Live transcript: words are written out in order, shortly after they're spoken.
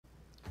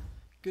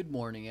Good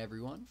morning,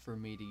 everyone,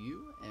 from me to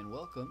you, and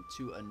welcome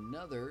to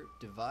another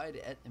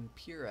Divide et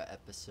Impera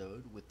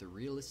episode with the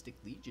Realistic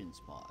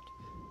Legions mod.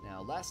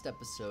 Now, last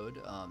episode,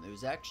 it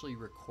was actually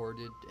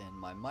recorded and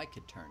my mic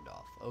had turned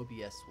off.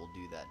 OBS will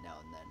do that now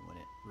and then when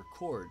it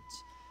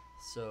records.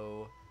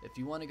 So, if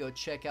you want to go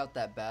check out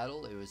that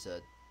battle, it was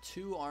a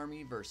 2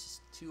 army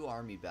versus 2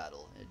 army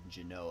battle in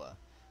Genoa.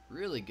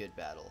 Really good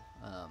battle.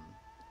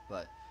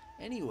 But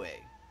anyway,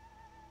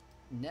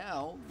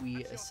 now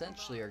we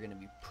essentially are going to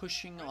be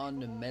pushing on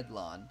to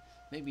Medlan.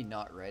 Maybe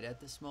not right at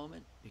this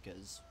moment,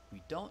 because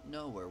we don't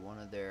know where one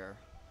of their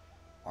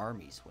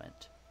armies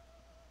went.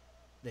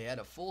 They had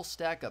a full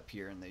stack up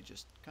here and they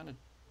just kind of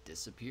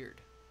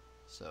disappeared.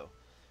 So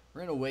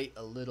we're going to wait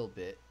a little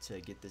bit to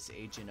get this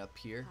agent up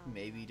here,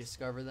 maybe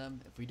discover them.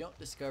 If we don't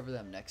discover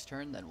them next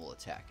turn, then we'll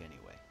attack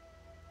anyway.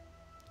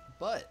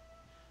 But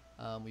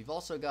we've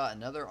also got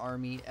another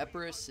army.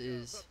 Epirus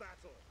is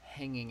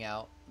hanging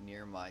out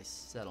near my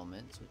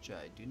settlements, which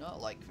I do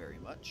not like very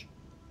much.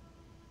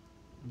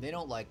 They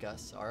don't like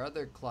us. Our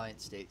other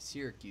client state,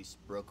 Syracuse,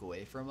 broke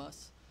away from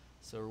us,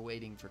 so we're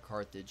waiting for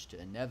Carthage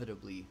to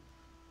inevitably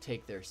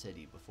take their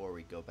city before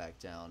we go back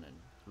down and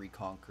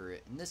reconquer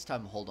it, and this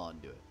time hold on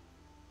to it.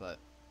 But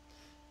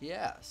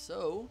yeah,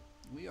 so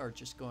we are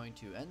just going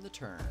to end the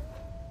turn.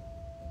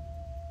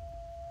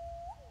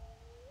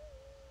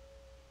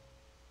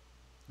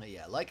 But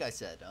yeah, like I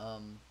said,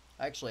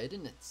 actually, I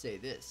didn't say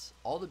this.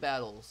 All the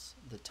battles,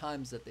 the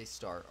times that they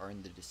start, are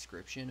in the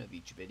description of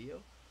each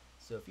video.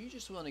 So if you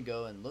just want to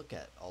go and look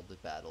at all the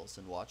battles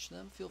and watch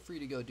them, feel free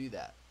to go do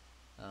that.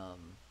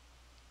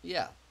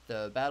 Yeah,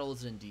 the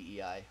battles in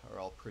DEI are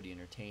all pretty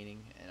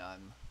entertaining, and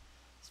I'm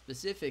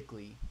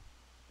specifically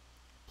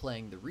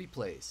playing the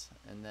replays,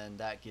 and then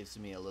that gives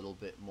me a little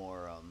bit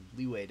more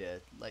leeway to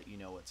let you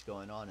know what's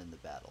going on in the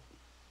battle.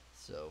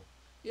 So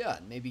yeah,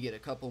 maybe get a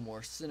couple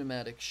more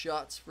cinematic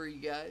shots for you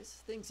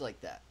guys, things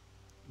like that.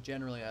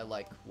 Generally, I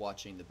like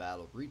watching the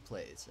battle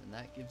replays, and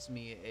that gives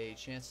me a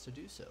chance to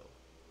do so.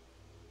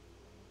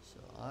 So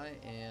I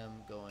am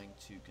going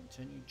to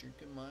continue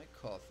drinking my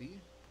coffee.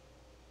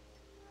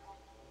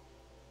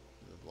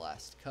 The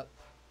last cup.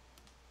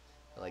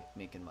 I like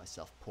making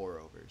myself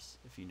pour-overs,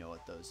 if you know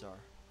what those are.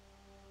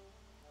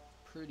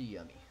 Pretty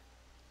yummy.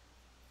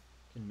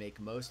 Can make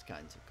most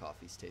kinds of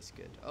coffees taste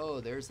good. Oh,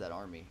 there's that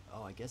army.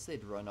 Oh, I guess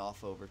they'd run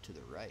off over to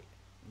the right.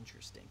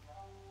 Interesting.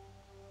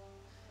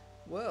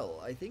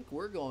 Well, I think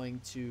we're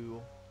going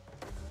to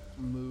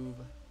move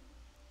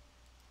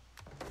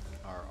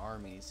our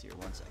armies here.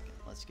 One second.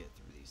 Let's get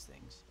through these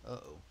things.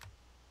 Uh-oh.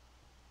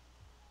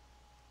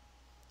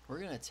 We're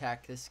going to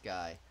attack this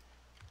guy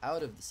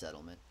out of the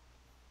settlement.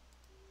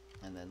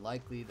 And then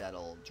likely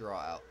that'll draw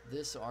out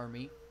this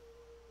army,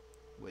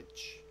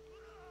 which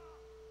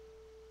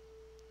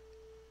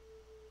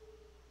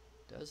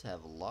does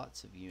have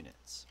lots of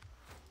units.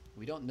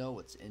 We don't know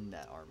what's in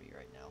that army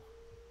right now.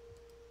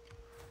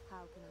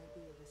 How can I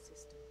be of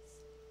assistance?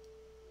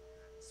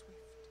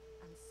 Swift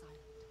and silent.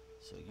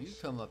 So you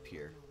come up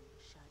here.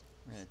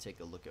 We're going to take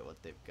a look at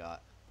what they've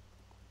got.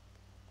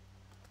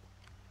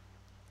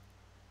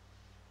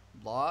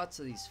 Lots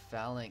of these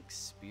phalanx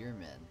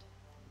spearmen.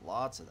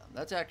 Lots of them.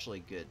 That's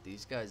actually good.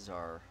 These guys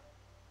are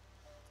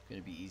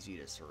going to be easy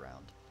to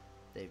surround.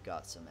 They've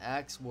got some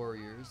axe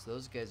warriors.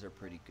 Those guys are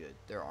pretty good.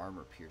 They're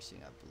armor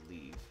piercing, I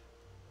believe.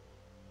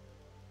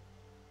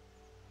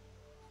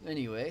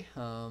 Anyway,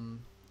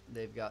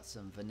 they've got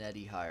some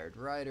Venetti hired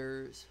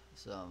riders,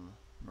 some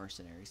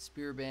mercenary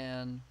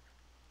spearban,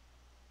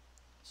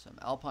 some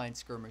alpine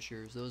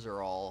skirmishers. Those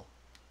are all,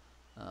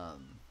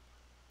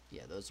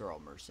 yeah, those are all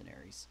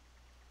mercenaries.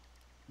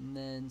 And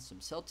then some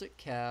Celtic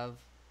cav,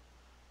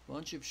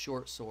 bunch of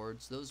short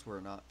swords. Those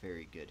were not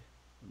very good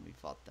when we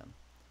fought them.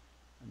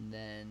 And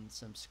then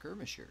some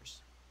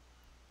skirmishers.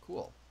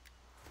 Cool.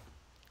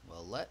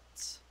 Well,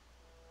 let's...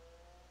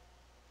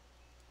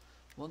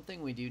 One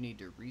thing we do need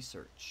to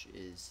research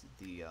is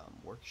the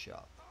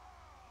workshop.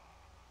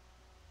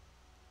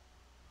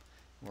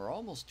 We're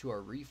almost to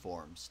our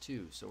reforms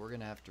too, so we're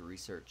going to have to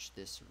research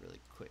this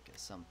really quick at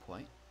some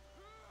point.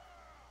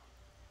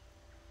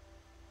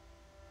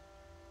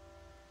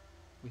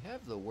 We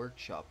have the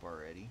workshop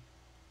already.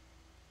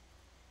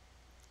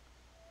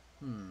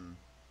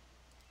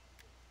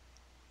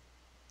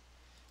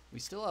 We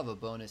still have a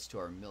bonus to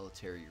our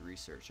military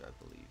research, I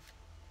believe.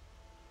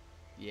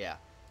 Yeah,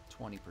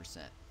 20%.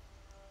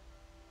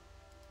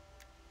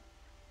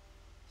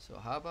 So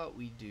how about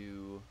we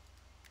do...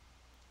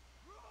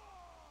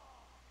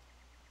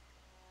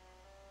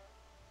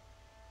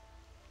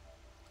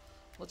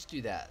 Let's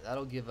do that.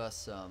 That'll give us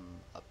some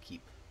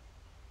upkeep.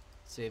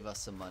 Save us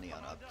some money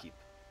on upkeep.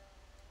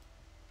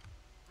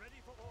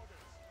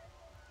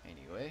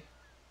 Anyway,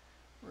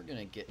 we're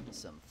gonna get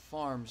some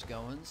farms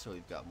going so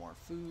we've got more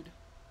food.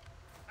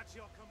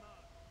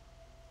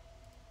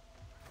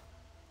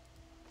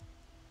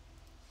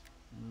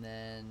 And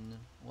then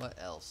what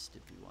else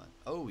did we want?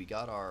 Oh, we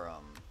got our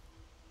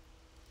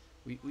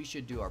we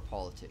should do our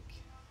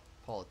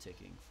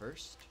politicking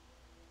first.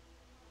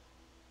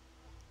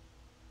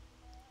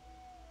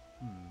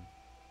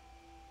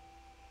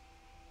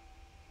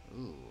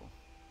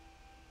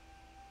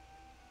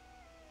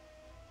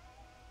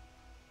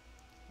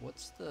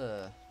 what's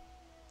the...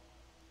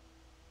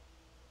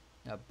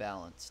 Now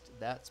balanced.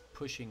 That's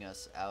pushing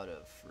us out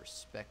of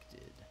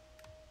respected.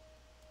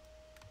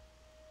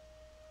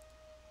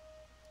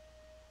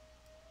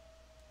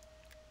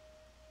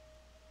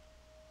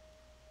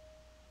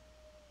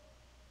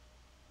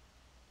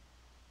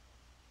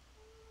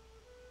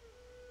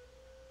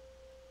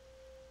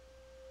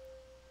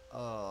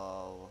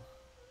 Oh.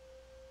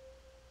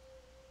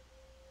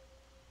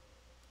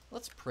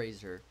 Let's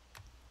praise her.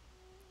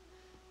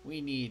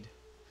 We need,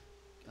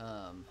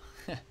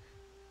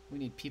 we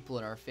need people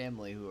in our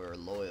family who are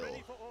loyal.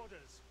 Ready for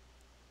orders.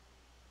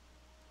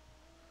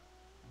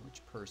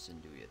 Which person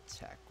do we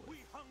attack with?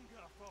 We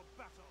hunger for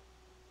battle.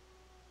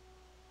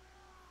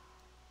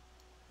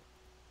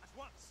 At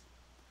once.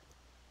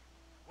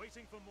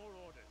 Waiting for more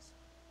orders.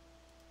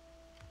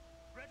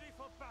 Ready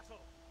for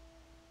battle.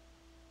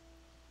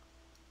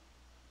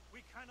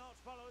 We cannot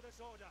follow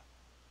this order.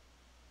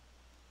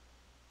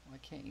 Why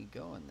can't you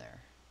go in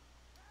there?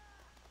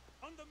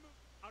 On the move.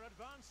 Our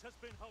advance has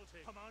been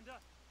halted. Commander,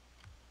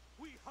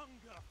 we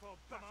hunger for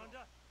battle.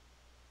 Commander.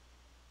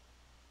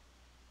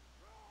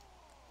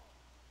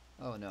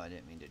 Oh no, I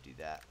didn't mean to do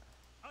that.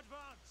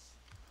 Advance.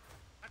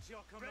 At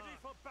your command. Ready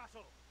for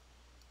battle.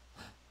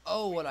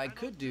 Oh, what I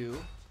could do.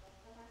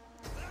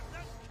 Let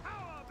them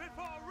cower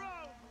before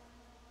Rome.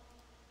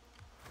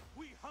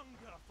 We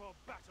hunger for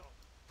battle.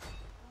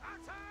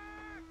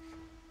 Attack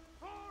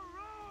for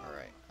Rome. All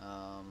right.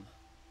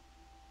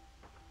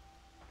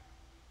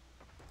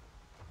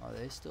 Are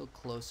they still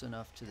close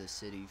enough to the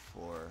city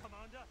for?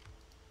 Commander,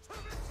 to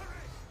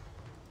victory.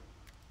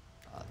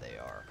 They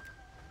are.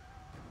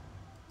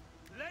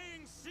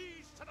 Laying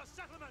siege to the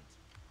settlement.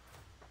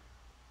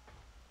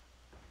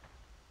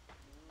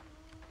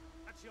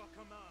 At your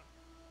command.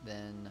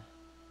 Then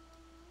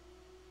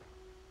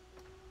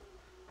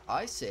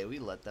I say we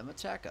let them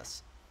attack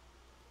us.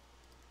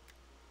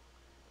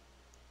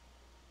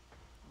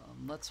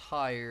 Let's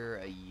hire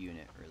a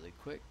unit really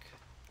quick.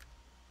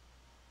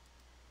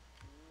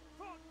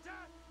 For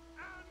death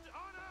and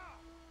honor.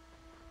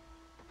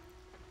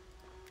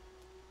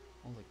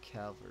 All the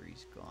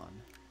cavalry's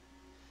gone.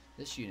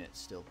 This unit's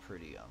still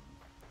pretty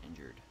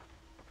injured.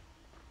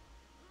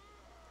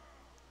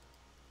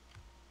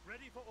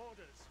 Ready for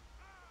orders.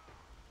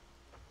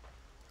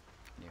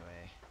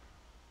 Anyway.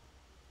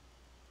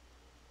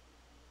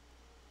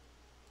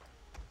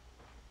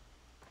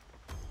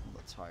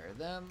 Let's hire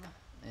them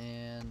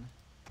and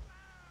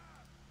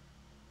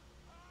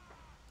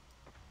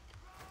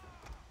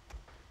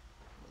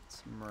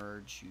let's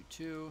merge you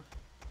two.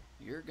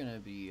 You're gonna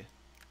be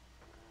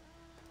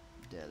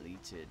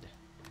deleted.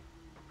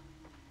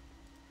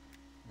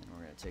 And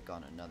we're gonna take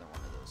on another one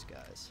of those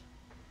guys.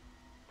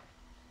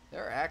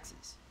 They're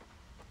axes.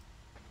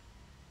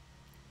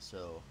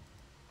 So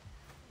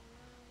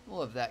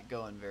we'll have that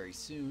going very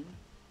soon.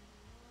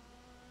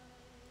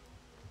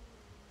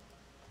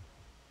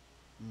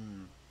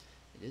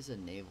 It is a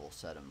naval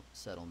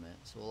settlement,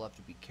 so we'll have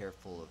to be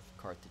careful of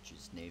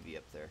Carthage's navy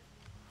up there.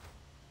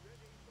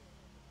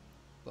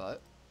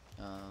 But,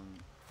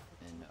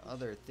 in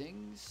other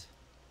things,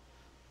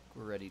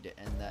 we're ready to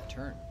end that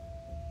turn.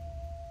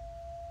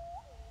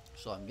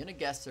 So I'm gonna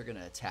guess they're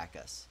gonna attack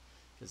us,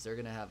 because they're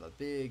gonna have a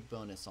big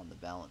bonus on the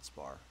balance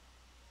bar.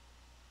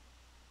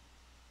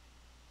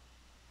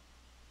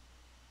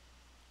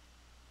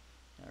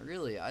 Now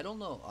really, I don't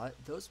know,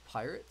 those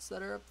pirates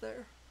that are up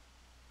there,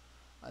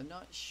 I'm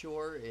not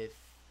sure if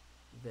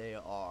they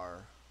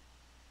are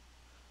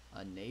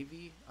a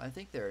navy. I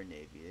think they're a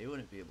navy. They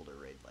wouldn't be able to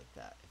raid like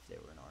that if they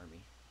were an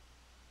army.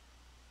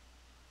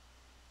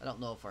 I don't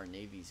know if our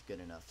navy's good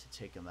enough to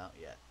take them out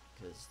yet,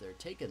 because they're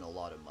taking a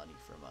lot of money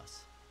from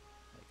us.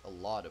 Like, a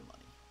lot of money.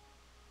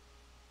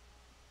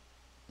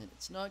 And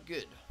it's not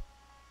good.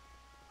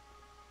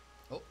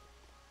 Oh.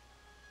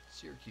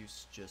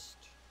 Syracuse just...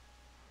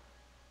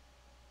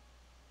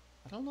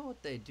 I don't know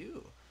what they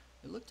do.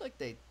 It looked like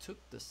they took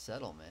the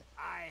settlement.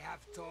 I have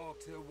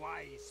talked to a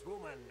wise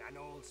woman, and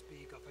all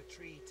speak of a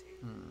treaty.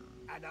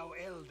 And our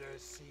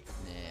elders seek...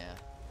 Nah.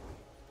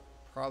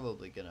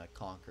 Probably gonna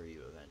conquer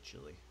you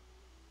eventually.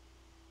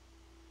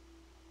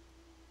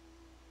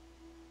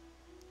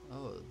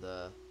 Oh,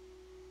 the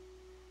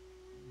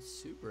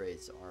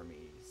Subrate's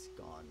army is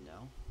gone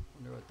now.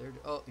 Wonder what they're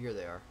doing. Oh, here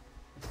they are.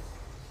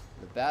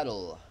 The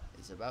battle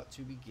is about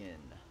to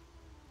begin.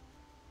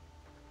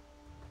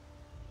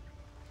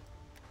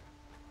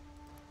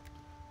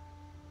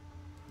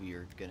 We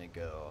are gonna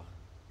go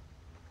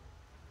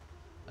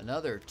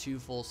another 2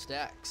 full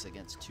stacks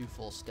against 2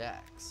 full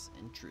stacks.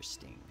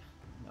 Interesting.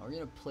 Now we're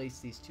gonna place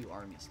these 2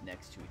 armies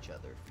next to each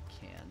other if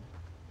we can.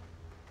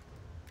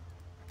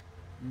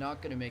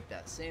 Not gonna make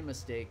that same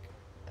mistake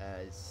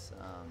as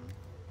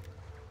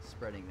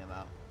spreading them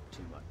out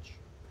too much.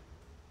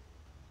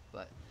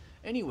 But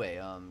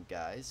anyway,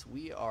 guys,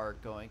 we are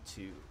going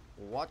to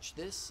watch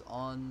this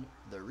on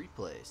the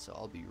replay, so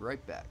I'll be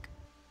right back.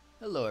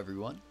 Hello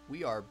everyone,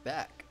 we are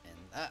back, and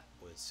that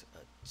was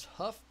a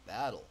tough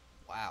battle.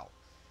 Wow.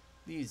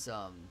 These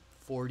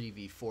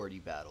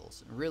 40v40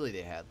 battles, and really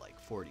they had like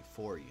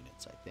 44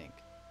 units, I think,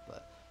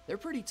 but they're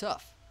pretty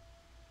tough.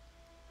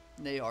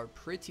 They are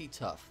pretty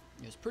tough.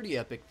 It was pretty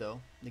epic though.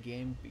 The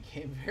game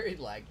became very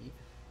laggy.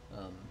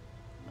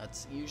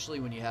 That's usually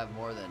when you have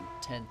more than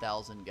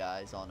 10,000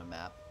 guys on a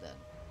map, then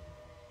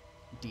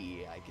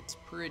DEI gets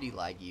pretty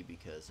laggy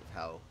because of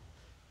how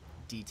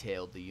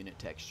detailed the unit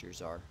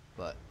textures are.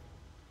 But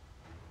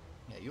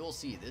yeah, you'll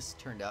see this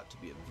turned out to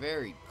be a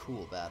very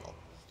cool battle.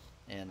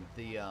 And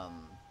the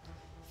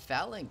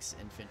phalanx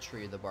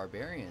infantry of the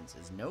barbarians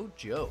is no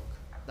joke.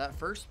 That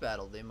first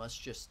battle, they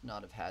must just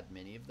not have had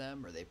many of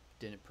them, or they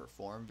didn't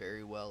perform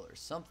very well or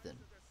something,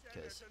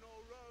 because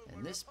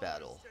in this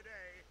battle,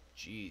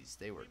 geez,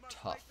 they were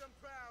tough.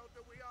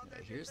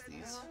 Yeah, here's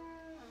these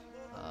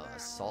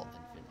assault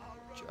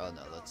infantry. Oh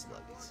no, that's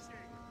levies.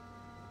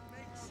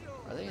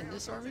 Are they in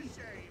this army?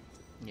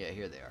 Yeah,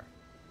 here they are.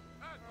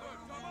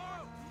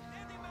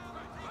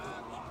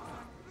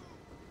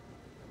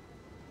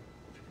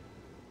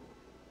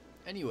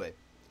 Anyway,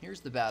 here's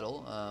the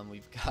battle.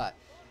 We've got...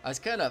 I was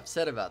kind of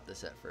upset about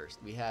this at first.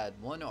 We had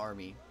one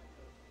army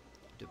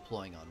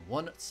deploying on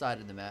one side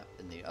of the map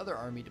and the other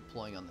army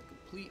deploying on the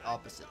complete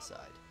opposite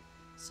side.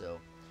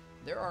 So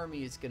their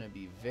army is going to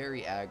be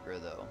very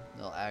aggro though.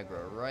 They'll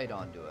aggro right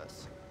onto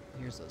us.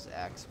 Here's those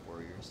axe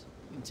warriors.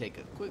 You can take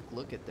a quick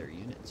look at their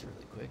units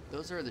really quick.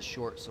 Those are the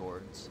short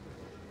swords.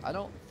 I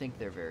don't think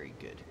they're very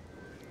good.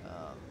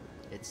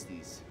 It's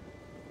these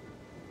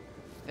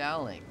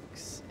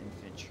phalanx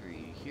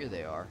infantry. Here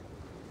they are.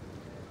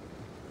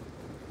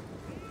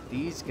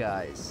 These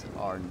guys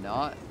are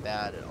not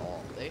bad at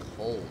all. They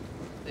hold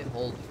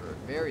for a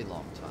very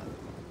long time.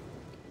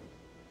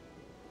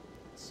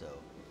 So,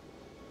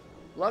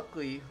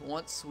 luckily,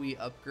 once we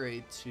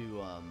upgrade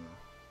to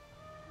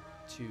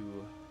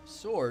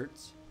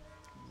swords,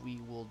 we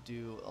will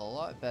do a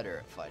lot better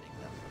at fighting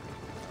them.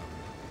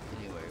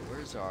 Anyway,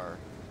 here's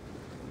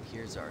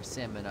our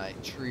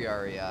Salmonite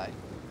Triarii.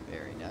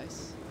 Very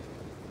nice.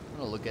 I'm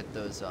gonna look at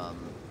those.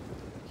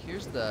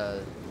 Here's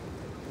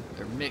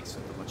they're mixed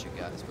with a bunch of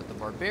guys, but the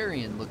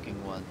barbarian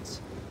looking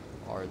ones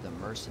are the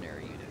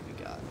mercenary unit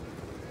we got.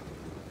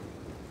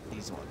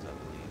 These ones, I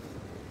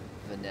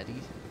believe.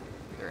 Venetti,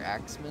 they're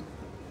axemen.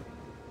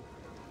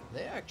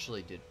 They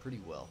actually did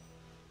pretty well.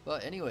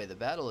 But anyway, the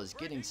battle is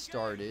getting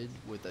started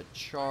with a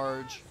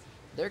charge.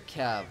 Their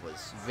cav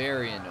was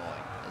very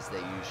annoying, as they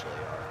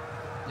usually are.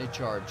 They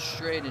charged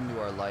straight into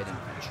our light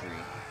infantry.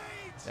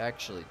 It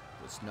actually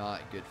was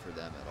not good for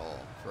them at all,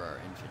 for our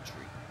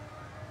infantry.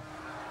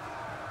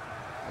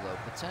 Although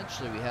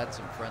potentially we had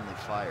some friendly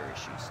fire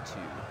issues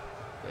too.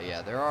 But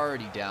yeah, they're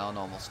already down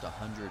almost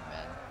 100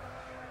 men.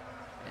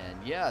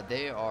 And yeah,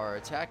 they are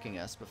attacking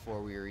us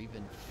before we are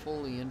even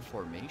fully in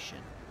formation,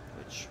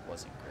 which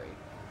wasn't great.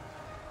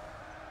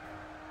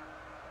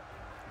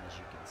 As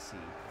you can see.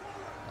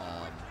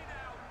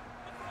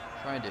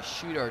 Trying to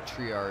shoot our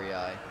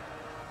Triarii.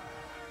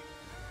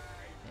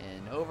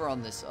 And over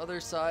on this other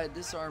side,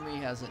 this army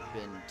hasn't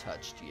been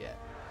touched yet.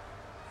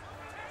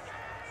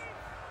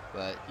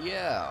 But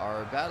yeah,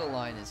 our battle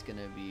line is going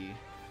to be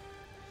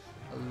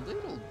a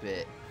little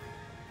bit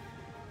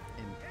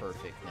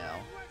imperfect now.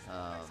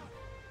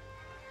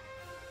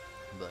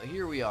 But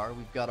here we are.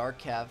 We've got our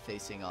cav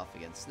facing off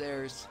against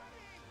theirs.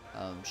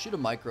 Should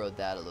have microed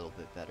that a little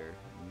bit better,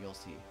 and you'll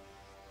see.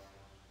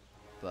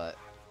 But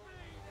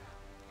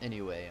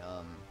anyway,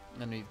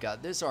 and we've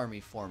got this army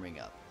forming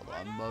up, although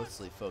I'm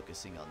mostly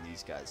focusing on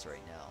these guys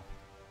right now.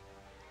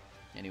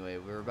 Anyway,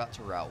 we're about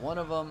to rout one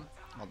of them,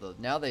 although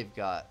now they've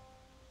got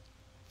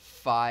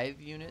 5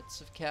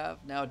 units of cav,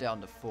 now down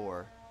to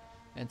 4,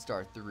 and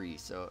star 3.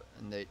 So,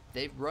 and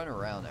they run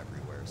around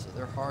everywhere, so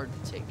they're hard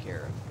to take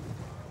care of.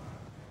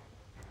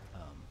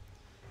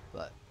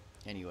 But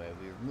anyway,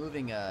 we're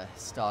moving a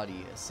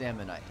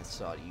Salmonite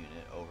Hastati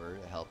unit over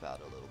to help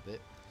out a little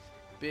bit.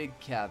 Big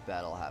cav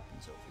battle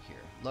happens over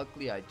here.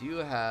 Luckily, I do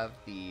have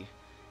the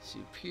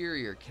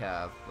superior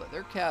cav, but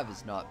their cav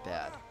is not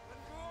bad.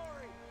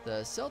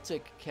 The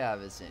Celtic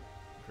cav isn't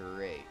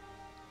great,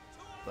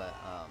 but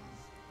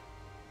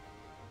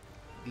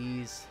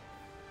these,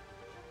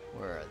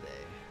 where are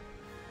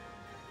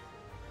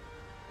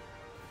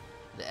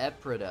they? The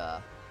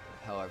Eprida,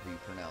 however you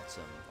pronounce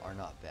them, are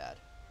not bad.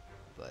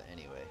 But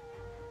anyway,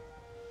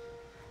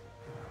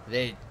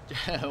 they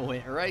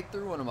went right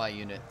through one of my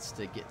units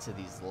to get to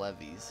these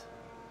levies,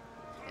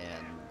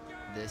 and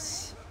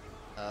this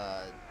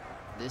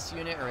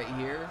unit right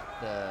here,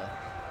 the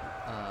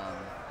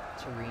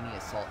Turini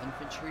Assault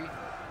Infantry,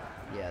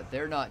 yeah,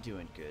 they're not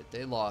doing good.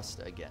 They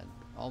lost again,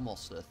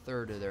 almost a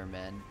third of their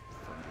men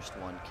from just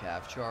one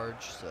cav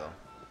charge. So,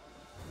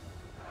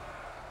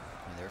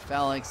 and their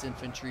Phalanx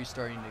Infantry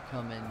starting to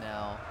come in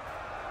now.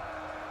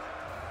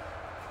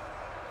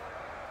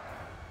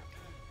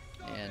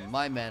 And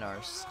my men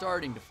are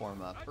starting to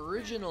form up.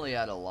 Originally I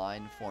had a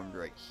line formed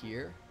right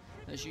here,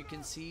 as you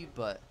can see,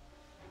 but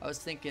I was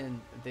thinking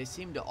they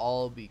seem to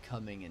all be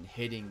coming and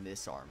hitting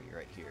this army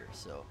right here.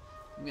 So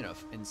I'm going to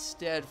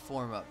instead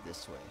form up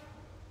this way.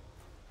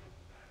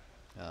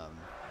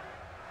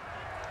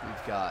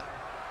 We've got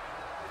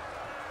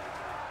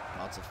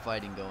lots of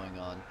fighting going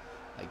on.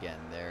 Again,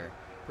 they're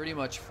pretty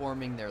much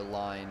forming their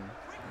line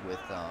with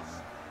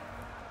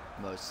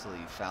mostly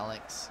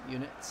phalanx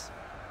units.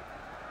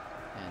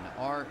 And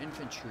our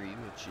infantry,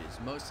 which is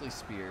mostly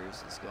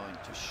spears, is going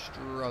to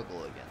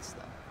struggle against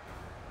them.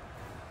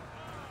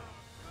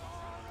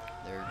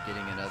 They're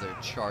getting another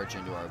charge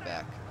into our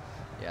back.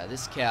 Yeah,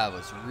 this cav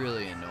was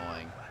really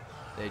annoying.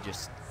 They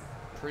just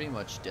pretty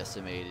much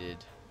decimated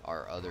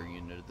our other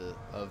unit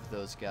of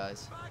those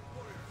guys.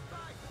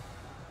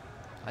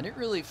 I didn't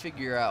really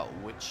figure out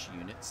which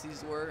units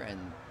these were,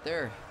 and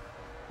their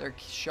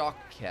shock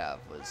cav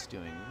was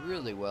doing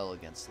really well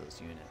against those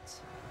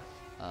units.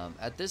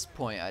 At this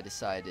point, I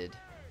decided,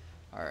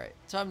 all right,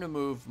 time to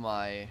move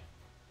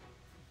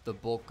the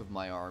bulk of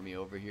my army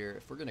over here.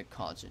 If we're gonna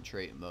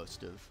concentrate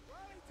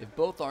if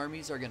both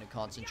armies are gonna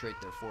concentrate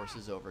their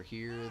forces over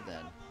here,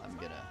 then I'm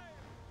gonna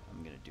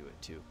do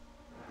it too.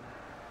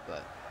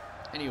 But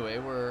anyway,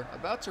 we're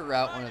about to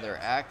rout one of their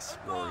axe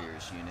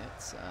warriors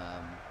units.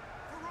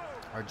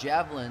 Our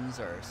javelins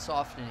are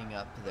softening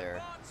up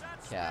their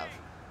cav,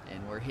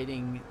 and we're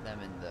hitting them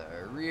in the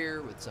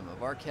rear with some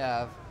of our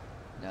cav.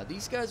 Now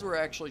these guys were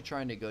actually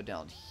trying to go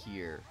down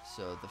here,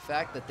 so the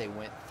fact that they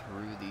went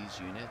through these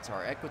units,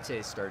 our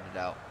Equites started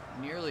out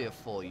nearly a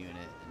full unit,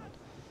 and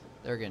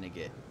they're going to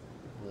get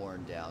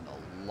worn down a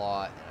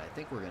lot, and I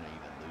think we're going to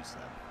even lose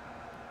them.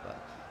 But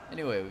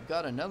anyway, we've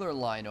got another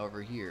line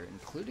over here,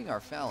 including our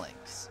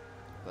phalanx,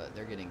 but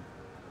they're getting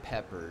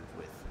peppered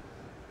with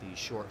these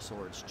short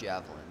swords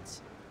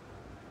javelins.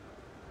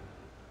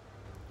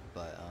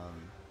 But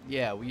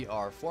yeah, we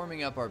are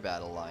forming up our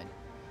battle line.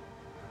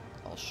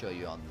 I'll show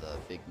you on the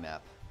big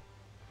map.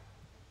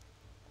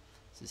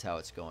 This is how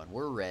it's going.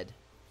 We're red.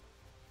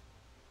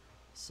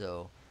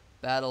 So,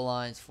 battle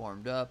lines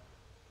formed up.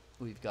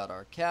 We've got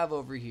our cav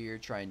over here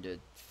trying to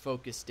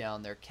focus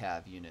down their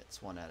cav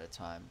units one at a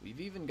time.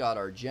 We've even got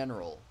our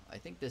general. I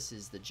think this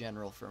is the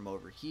general from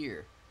over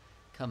here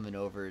coming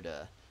over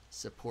to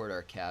support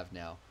our cav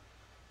now.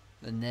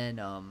 And then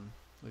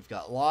we've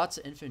got lots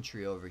of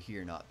infantry over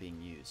here not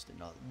being used,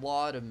 and a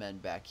lot of men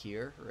back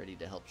here ready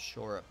to help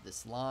shore up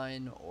this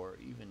line or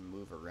even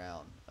move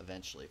around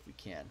eventually if we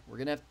can. We're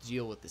going to have to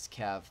deal with this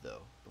cav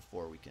though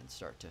before we can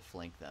start to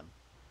flank them.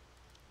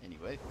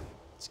 Anyway,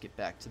 let's get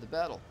back to the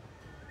battle.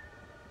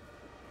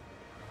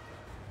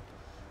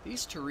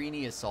 These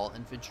Turini assault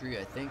infantry,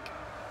 I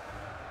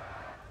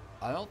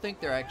don't think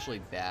they're actually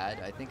bad.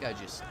 I think I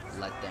just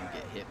let them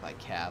get hit by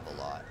cav a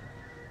lot.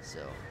 So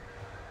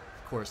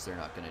of course they're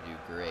not going to do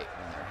great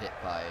when they're hit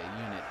by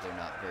a unit they're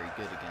not very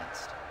good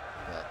against.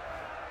 But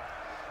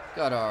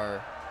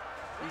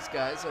these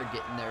guys are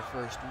getting their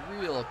first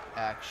real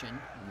action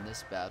in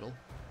this battle.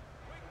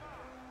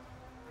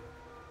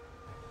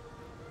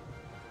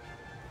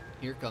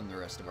 Here come the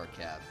rest of our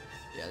cav.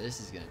 Yeah, this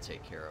is going to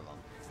take care of them.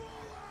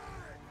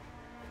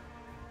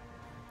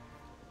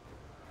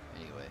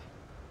 Anyway,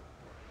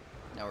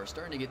 now we're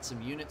starting to get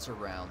some units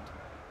around.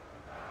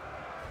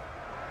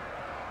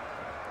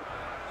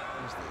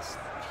 There's this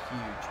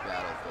huge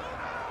battle going on.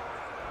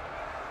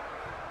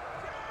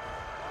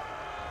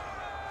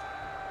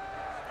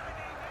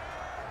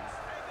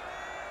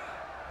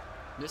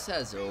 This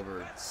has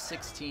over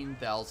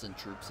 16,000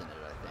 troops in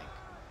it, I think.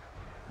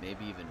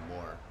 Maybe even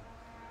more.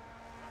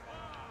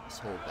 This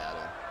whole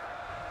battle.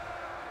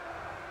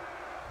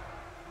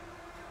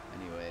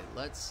 Anyway,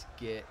 let's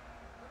get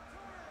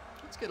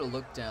a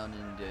look down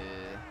into...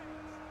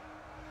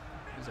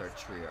 Where's our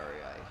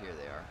Triarii? Here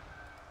they are.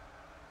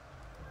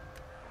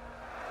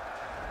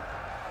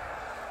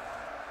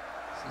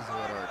 This is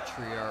what our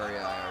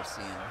Triarii are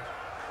seeing.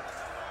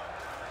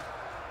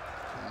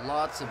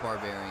 Lots of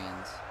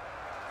barbarians.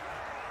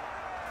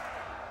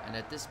 And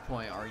at this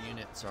point, our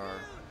units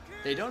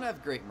they don't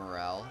have great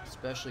morale,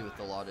 especially with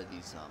a lot of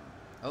these,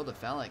 oh, the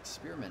phalanx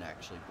spearmen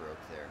actually broke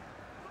there.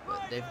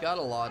 But they've got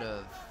a lot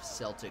of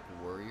Celtic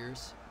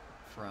warriors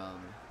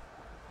from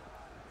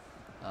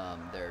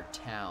their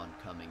town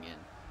coming in.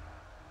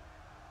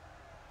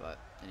 But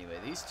anyway,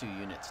 these two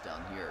units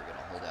down here are going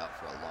to hold out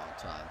for a long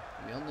time.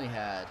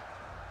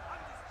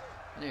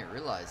 I didn't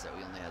realize that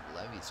we only had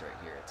levies right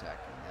here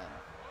attacking them.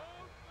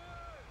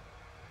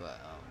 But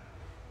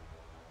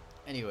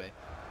anyway,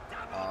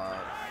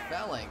 our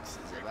phalanx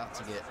is about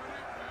to get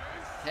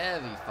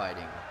heavy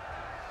fighting.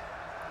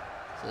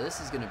 So this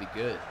is going to be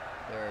good.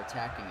 They're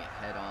attacking it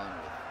head on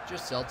with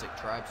just Celtic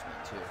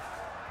tribesmen too.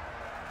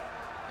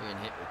 They're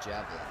getting hit with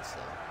javelins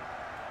though.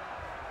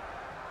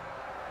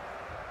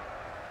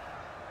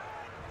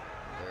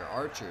 Their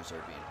archers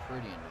are being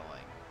pretty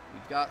annoying.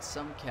 We've got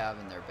some cav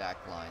in their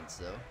back lines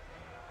though.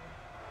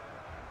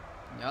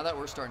 Now that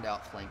we're starting to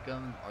outflank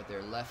them,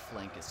 their left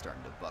flank is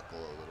starting to buckle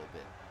a little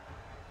bit.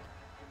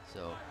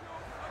 So,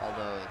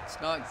 although it's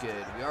not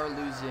good, we are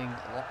losing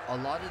a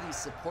lot of these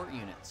support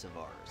units of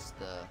ours.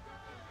 The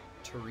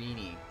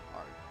Turini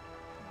are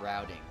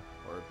routing,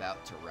 or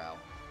about to rout.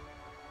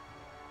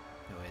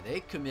 Anyway,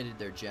 they committed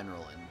their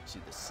general into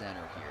the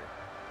center here.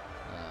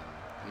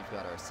 We've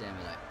got our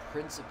Samnite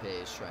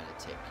Principes trying to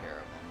take care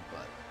of them,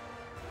 but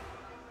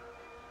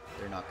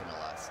they're not going to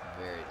last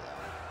very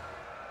long.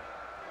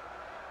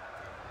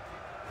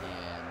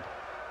 And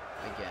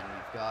again,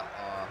 we've got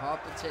our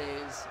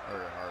hoplites,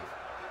 or our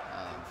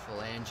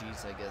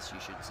phalanges, I guess you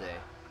should say,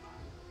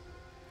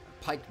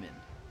 pikemen,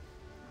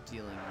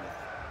 dealing with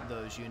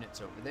those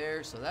units over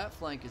there. So that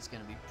flank is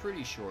going to be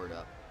pretty shored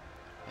up.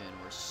 And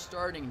we're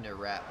starting to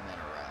wrap men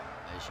around,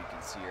 as you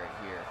can see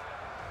right here.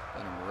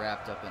 Got them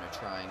wrapped up in a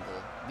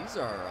triangle. These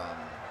are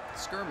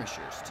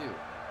skirmishers too.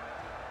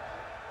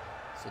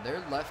 So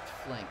their left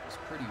flank was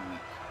pretty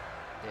weak.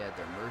 They had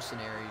their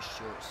mercenaries,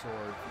 short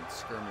swords, and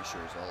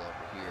skirmishers all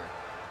over here.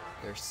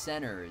 Their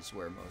center is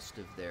where most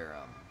of their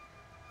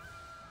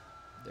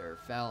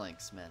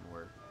phalanx men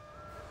were.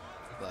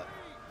 But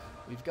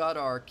we've got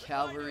our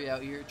cavalry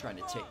out here trying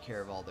to take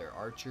care of all their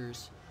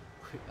archers.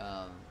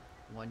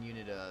 One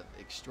unit of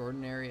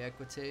extraordinary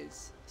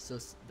equites,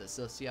 the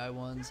socii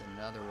ones, and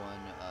another one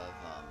of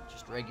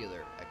just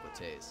regular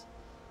equites.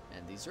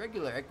 And these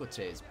regular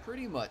equites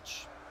pretty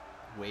much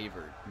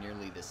wavered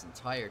nearly this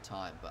entire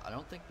time, but I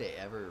don't think they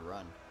ever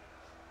run,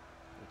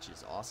 which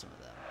is awesome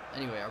of them.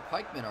 Anyway, our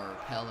pikemen are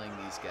repelling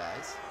these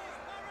guys.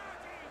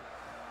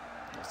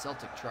 The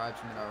Celtic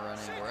tribesmen are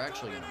running. We're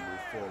actually going to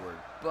move forward,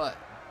 but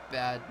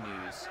bad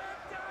news.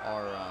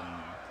 Our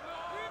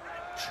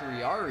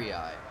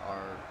Triarii,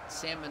 our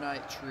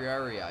Samnite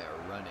Triarii are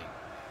running.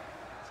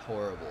 It's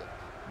horrible.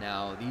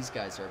 Now these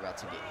guys are about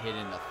to get hit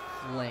in the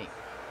flank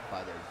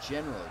by their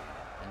general,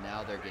 and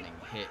now they're getting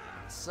hit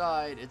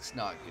inside. It's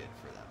not good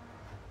for them.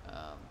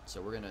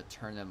 So we're going to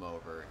turn them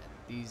over, and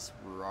these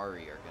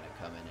Rurari are going to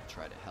come in and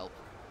try to help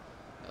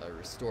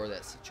restore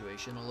that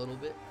situation a little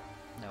bit.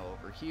 Now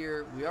over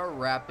here, we are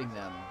wrapping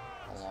them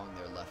along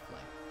their left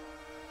flank.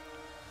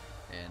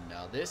 And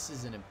now this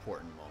is an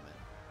important moment.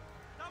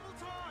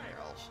 Here,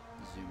 I'll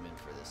zoom in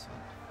for this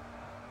one.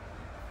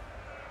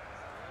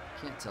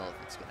 Can't tell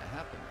if it's going to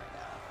happen right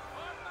now.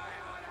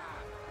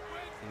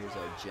 Here's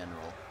our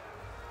general.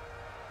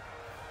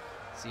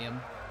 See him?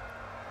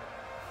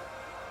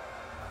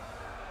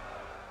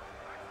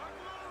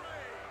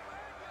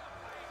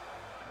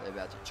 Are they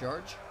about to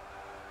charge?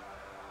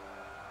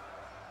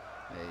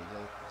 Hey,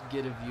 you'll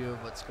get a view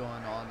of what's going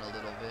on a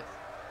little bit.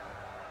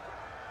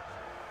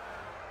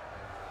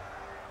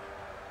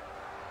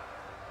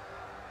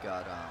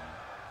 Got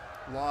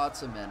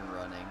lots of men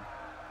running.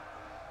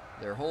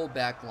 Their whole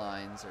back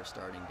lines are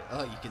starting to...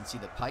 Oh, you can see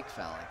the pike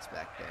phalanx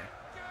back there.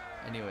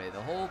 Anyway,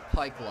 the whole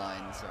pike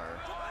lines are...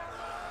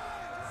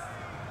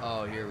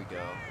 Oh, here we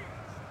go.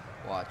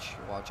 Watch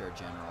our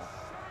general.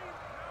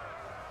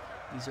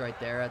 He's right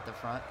there at the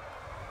front.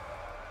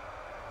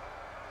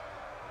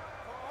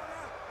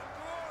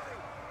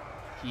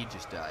 He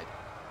just died.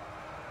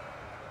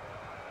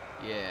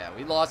 Yeah,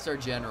 we lost our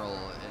general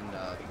in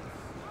a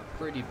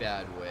pretty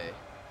bad way.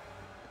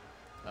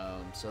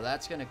 So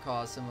that's going to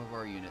cause some of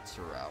our units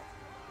to rout.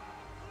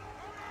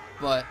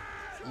 But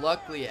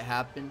luckily it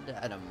happened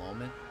at a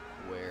moment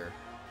where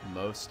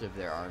most of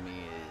their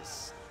army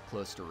is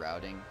close to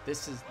routing.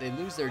 They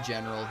lose their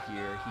general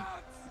here.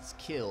 He's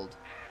killed.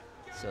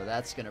 So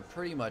that's going to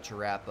pretty much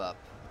wrap up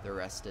the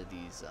rest of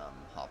these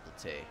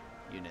hoplite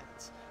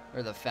units.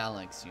 Or the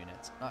phalanx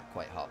units. Not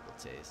quite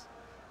hoplites.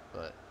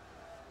 But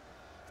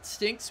it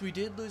stinks. We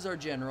did lose our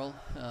general.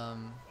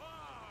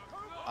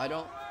 I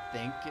don't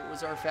think it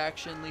was our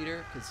faction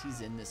leader because he's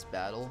in this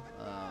battle.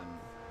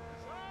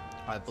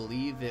 I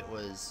believe it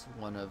was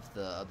one of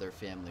the other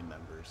family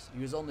members.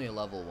 He was only a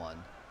level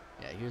 1.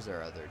 Yeah, here's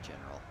our other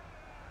general.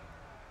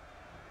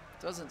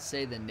 Doesn't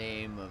say the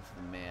name of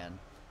the man,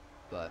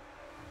 but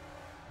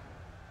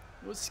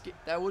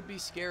that would be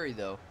scary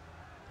though.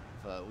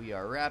 But we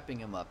are wrapping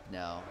him up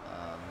now.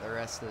 The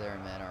rest of their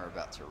men are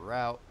about to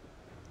rout.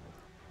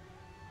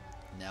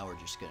 Now we're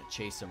just going to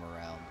chase them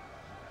around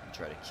and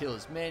try to kill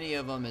as many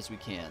of them as we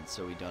can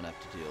so we don't have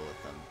to deal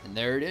with them. And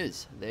there it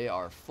is. They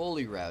are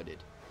fully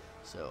routed.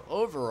 So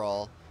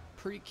overall,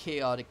 pretty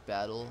chaotic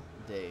battle.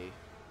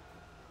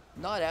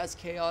 Not as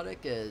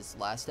chaotic as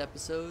last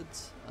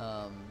episodes,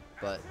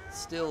 but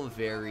still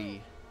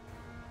very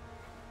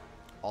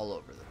all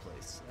over the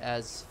place,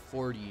 as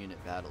 40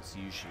 unit battles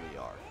usually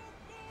are.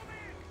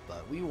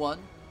 But we won.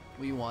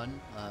 We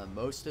won.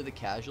 Most of the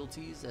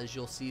casualties, as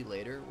you'll see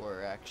later,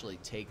 were actually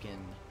taken.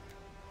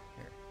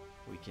 Here,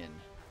 we can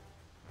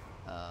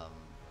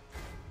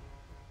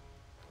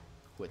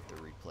quit the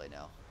replay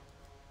now.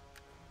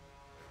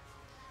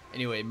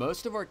 Anyway,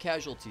 most of our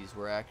casualties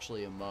were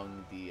actually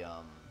among the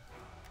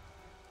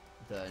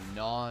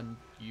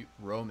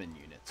non-Roman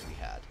units we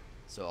had.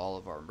 So all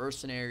of our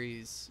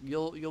mercenaries,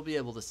 you'll be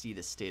able to see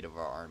the state of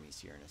our armies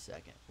here in a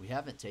second. We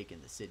haven't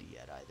taken the city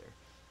yet either.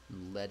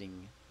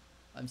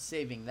 I'm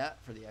saving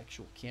that for the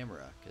actual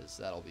camera because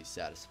that'll be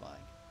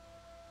satisfying.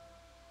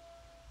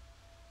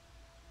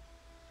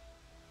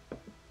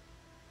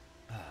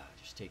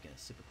 Just taking a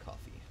sip of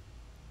coffee.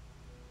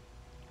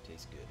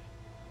 Tastes good.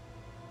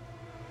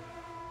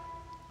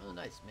 Oh,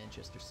 nice.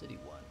 Manchester City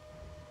won.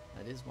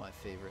 That is my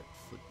favorite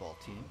football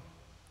team.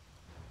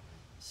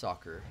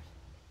 Soccer,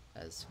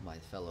 as my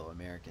fellow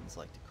Americans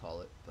like to call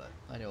it, but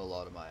I know a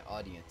lot of my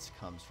audience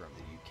comes from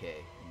the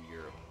UK and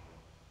Europe.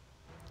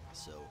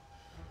 So,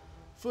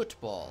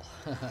 Football.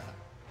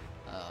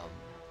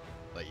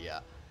 But yeah.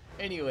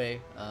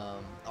 Anyway,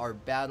 our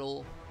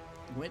battle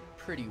went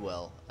pretty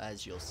well,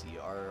 as you'll see.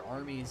 Our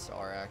armies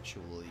are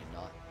actually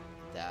not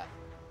that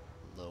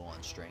low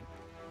on strength.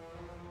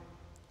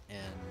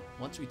 And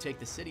once we take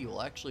the city,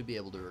 we'll actually be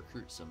able to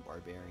recruit some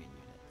barbarian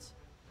units.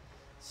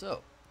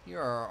 So, here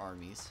are our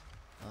armies.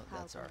 Oh,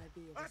 that's our...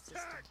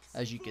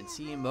 As you can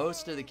see,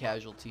 most of the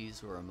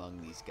casualties were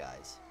among these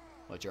guys,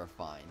 which are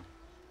fine.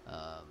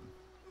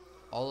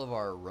 All of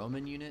our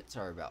Roman units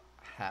are about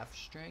half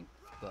strength,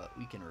 but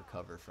we can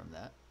recover from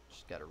that.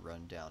 Just got to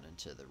run down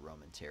into the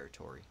Roman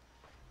territory.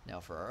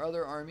 Now for our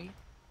other army,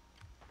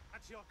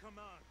 At your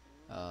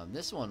command.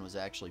 this one was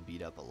actually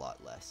beat up a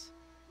lot less.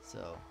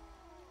 So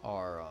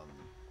our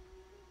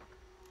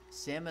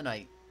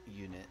Samnite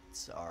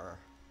units are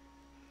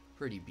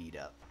pretty beat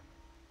up.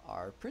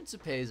 Our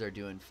Principes are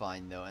doing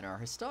fine though, and our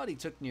Hastati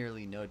took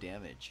nearly no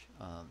damage.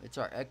 It's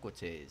our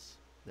Equites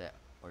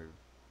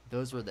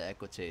those were the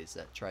Equites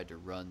that tried to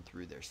run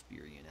through their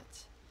spear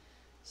units.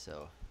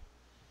 So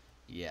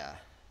yeah,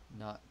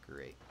 not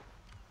great.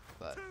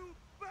 But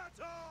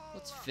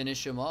let's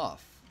finish them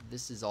off.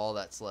 This is all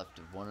that's left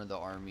of one of the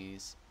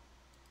armies.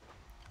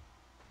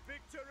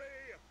 Victory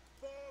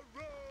for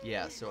Rome.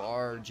 Yeah, so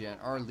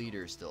our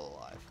leader's still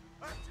alive.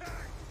 Attack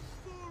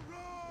for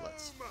Rome.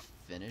 Let's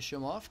finish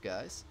them off,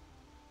 guys.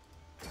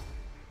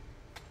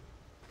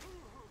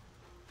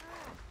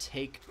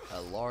 Take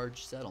a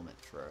large settlement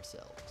for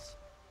ourselves.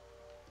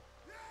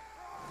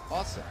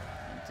 Awesome.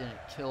 It didn't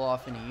kill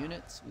off any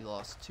units. We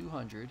lost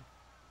 200.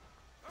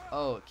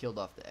 Oh, it killed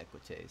off the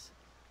Equites.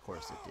 Of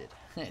course it did.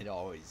 It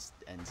always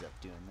ends up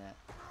doing that.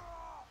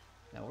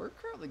 Now we're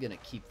probably going to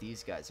keep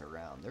these guys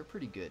around. They're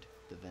pretty good,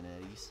 the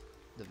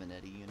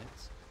Venetti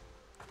units.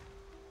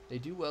 They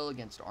do well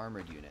against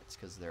armored units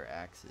because they're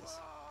axes.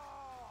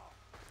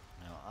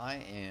 Now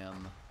I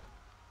am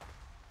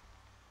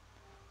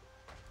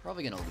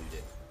probably going to loot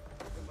it.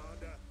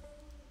 Commander.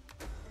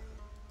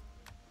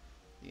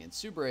 The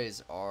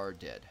Insubres are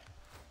dead.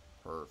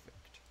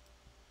 Perfect.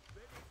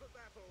 Ready for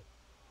battle.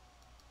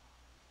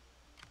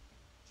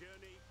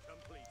 Journey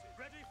completed.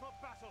 Ready for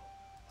battle.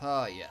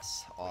 Ah,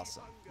 yes.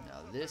 Awesome.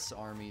 Now this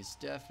army's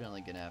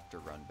definitely going to have to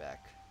run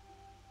back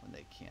when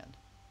they can.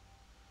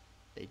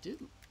 They did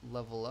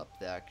level up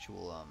the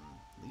actual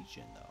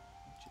Legion though,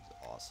 which is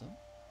awesome.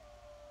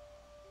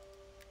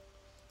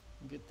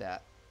 Look at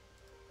that.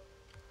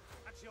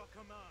 At your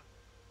command.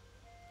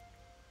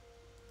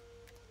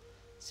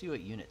 See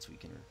what units we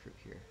can recruit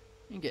here.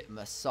 You can get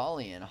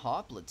Massalian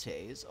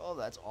Hoplites. Oh,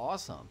 that's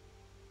awesome.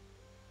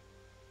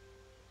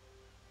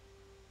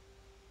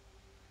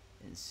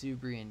 And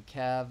Subrian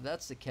Cav.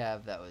 That's the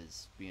Cav that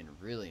was being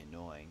really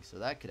annoying, so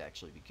that could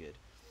actually be good.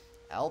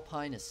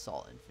 Alpine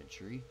Assault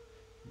Infantry.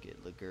 You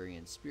get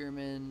Ligurian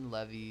Spearmen,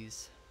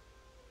 Levies,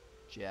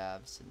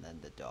 Javs, and then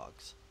the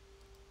dogs.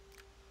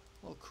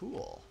 Well,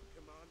 cool.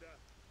 Commander.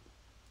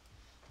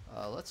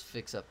 Let's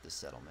fix up the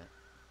settlement.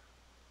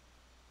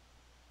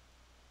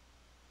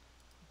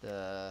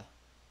 The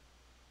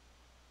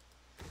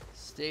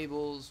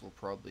stables will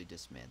probably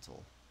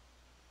dismantle.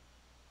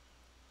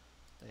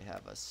 They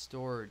have a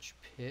storage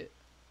pit.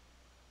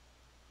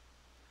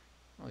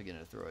 We're going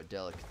to throw a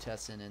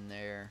delicatessen in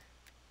there.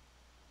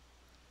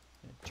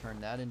 And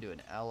turn that into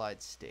an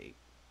allied state.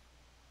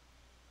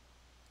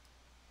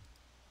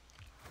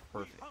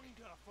 Perfect. We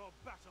hunger for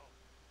battle.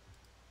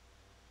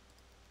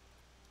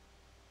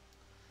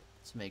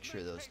 Let's make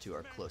sure those two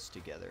are close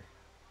together.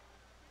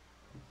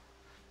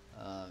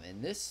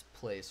 In this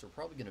place, we're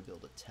probably going to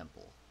build a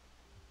temple.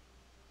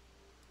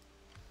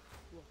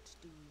 What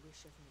do you wish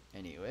of me?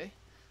 Anyway,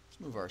 let's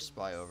move our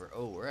spy over.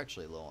 Oh, we're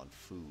actually low on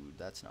food.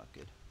 That's not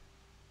good.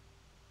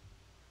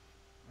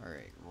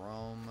 Alright,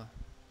 Rome.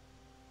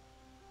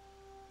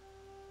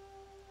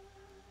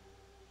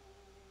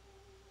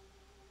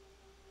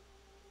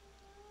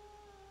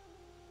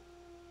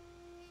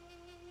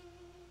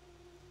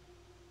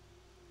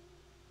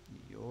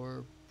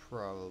 You're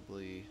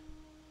probably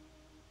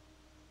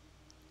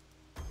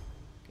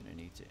gonna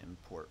need to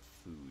import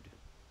food.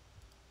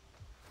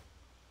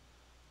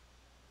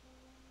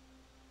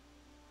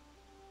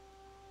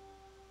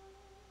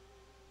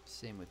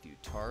 Same with you,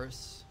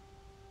 Taurus.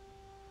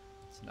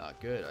 It's not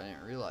good. I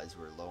didn't realize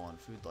we're low on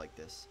food like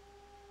this.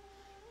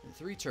 In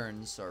 3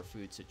 turns, our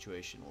food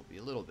situation will be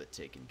a little bit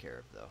taken care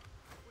of, though.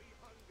 We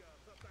hunger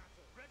for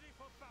battle. Ready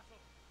for battle.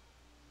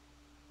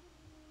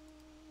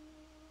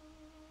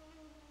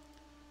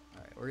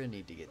 Alright, we're gonna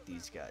need to get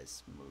these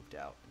guys moved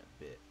out in a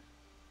bit.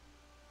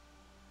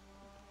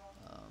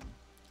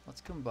 Let's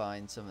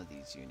combine some of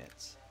these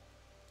units.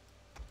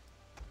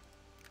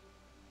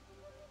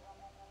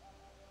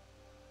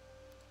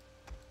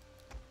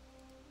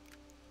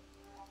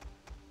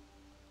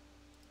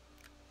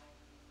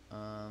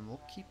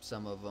 We'll keep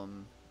some of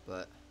them,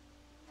 but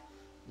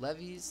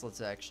levies, let's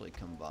actually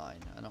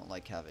combine. I don't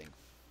like having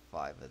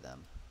 5 of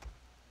them.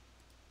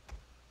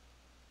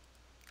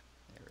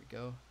 There we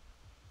go.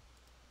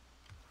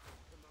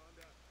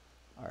 Commander.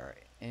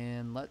 Alright,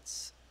 and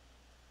let's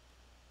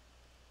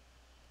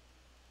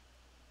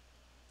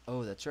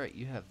Oh, that's right.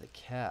 You have the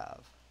cav.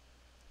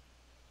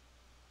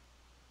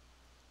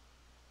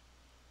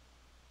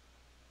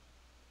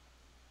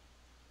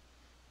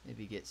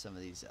 Maybe get some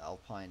of these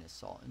Alpine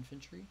assault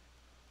infantry.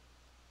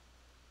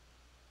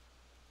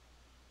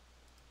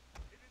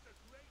 It is a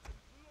great and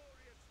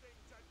glorious thing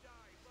to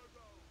die for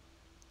Rome.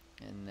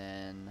 And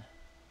then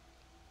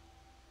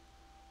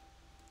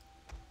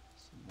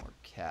some more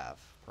cav,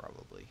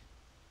 probably.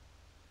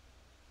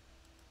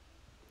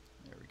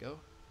 There we go.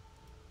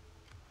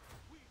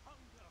 We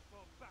hunger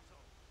for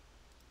battle.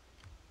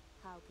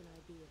 How can I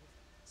be of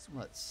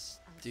Let's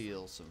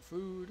steal some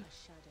food. a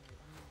shadow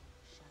among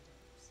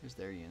shadows? Here's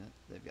their unit.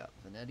 They've got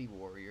Veneti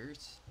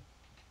warriors.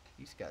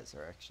 These guys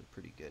are actually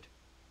pretty good.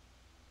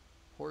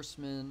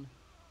 Horsemen.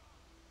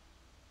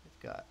 They've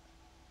got...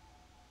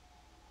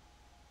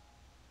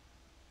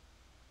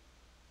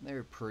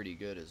 They're pretty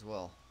good as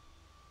well.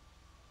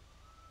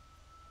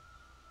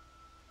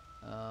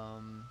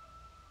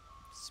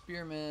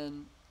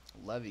 Spearmen.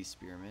 Levy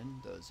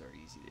spearmen. Those are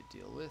easy to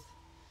deal with.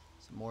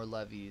 Some more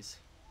levies.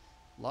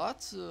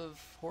 Lots of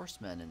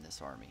horsemen in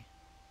this army.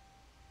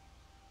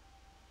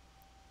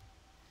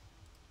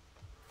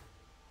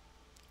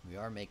 We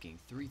are making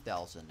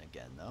 3,000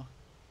 again, though.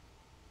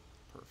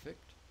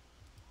 Perfect.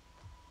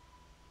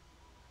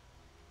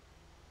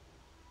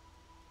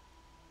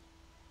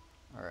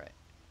 Alright.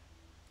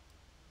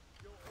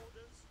 Your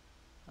orders?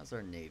 How's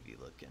our navy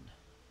looking?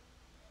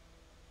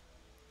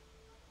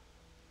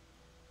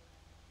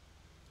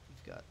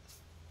 We've got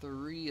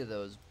 3 of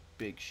those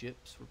big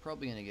ships. We're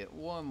probably going to get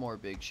 1 more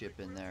big ship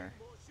in there.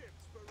 More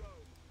ships for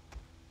Rome.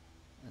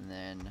 And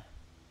then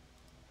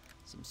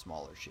some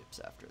smaller ships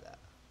after that.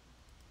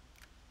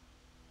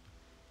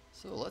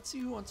 So let's see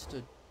who wants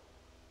to...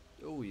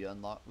 Oh,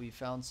 we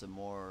found some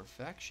more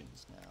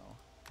factions now.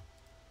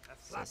 A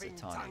flapping Sassatani.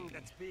 tongue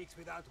that speaks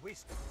without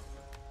wisdom.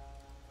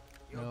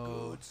 You're No.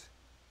 good.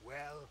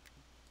 Well,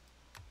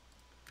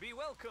 Be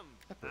welcome,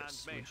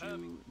 Epirus, and may would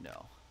Hermes you...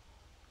 No.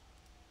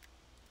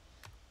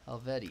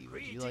 Helveti,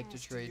 would you like to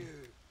greetings trade?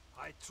 you.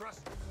 I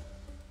trust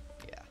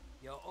Yeah.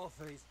 your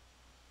offer is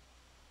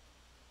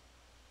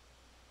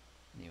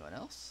Anyone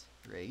else?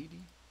 Raid?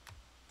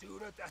 do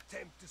not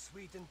attempt to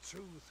sweeten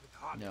truth with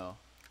honey. No.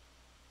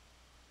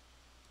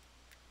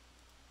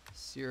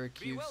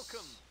 Syracuse. be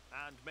welcome,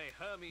 and may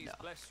Hermes No.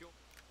 bless your...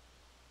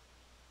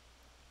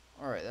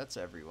 Alright, that's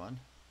everyone.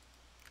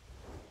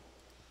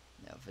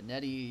 Now,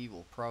 Veneti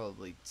will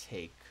probably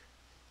take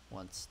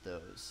once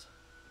those...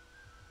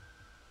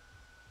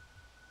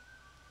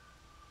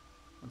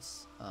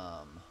 Once,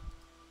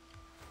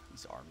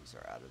 these armies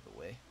are out of the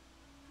way.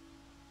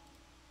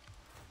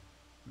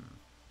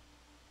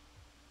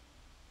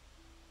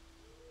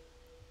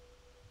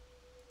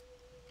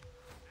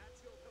 At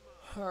your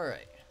command.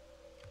 Alright.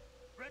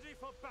 Ready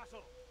for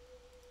battle.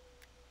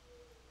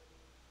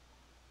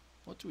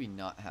 What do we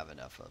not have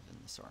enough of in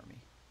this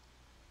army?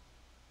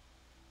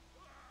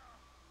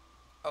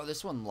 Oh,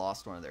 this one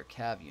lost one of their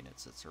cav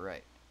units, that's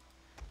right.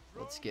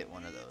 Let's get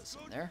one of those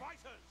in there.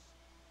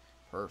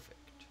 Perfect.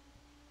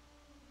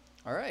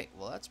 Alright,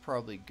 well that's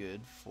probably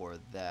good for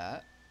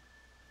that.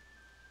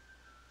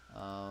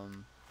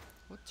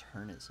 What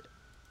turn is it?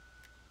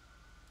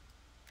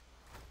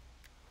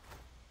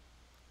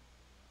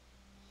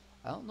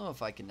 I don't know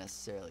if I can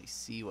necessarily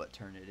see what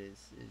turn it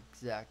is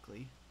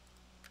exactly.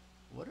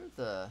 What are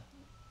the...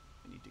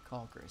 We need to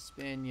conquer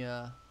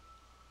Hispania,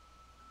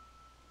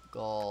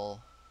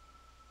 Gaul,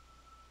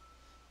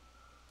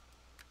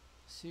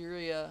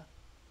 Syria,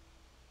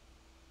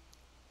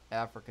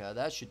 Africa.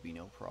 That should be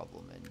no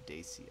problem. And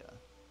Dacia.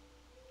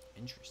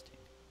 Interesting.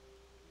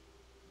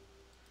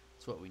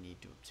 That's what we need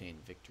to obtain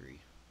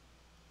victory.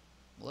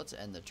 Well, let's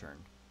end the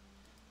turn.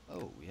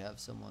 Oh, we have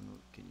someone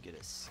who can get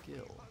a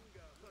skill.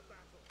 Hunger for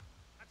battle.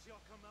 At your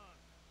command.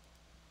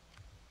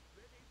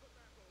 Ready for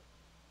battle.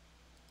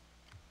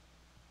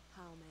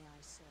 How may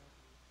I serve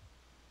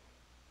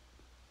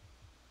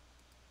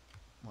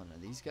you? One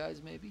of these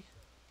guys, maybe?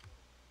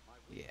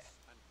 Yeah.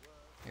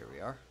 Here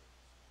we are.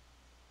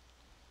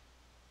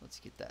 Let's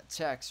get that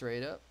tax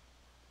rate up.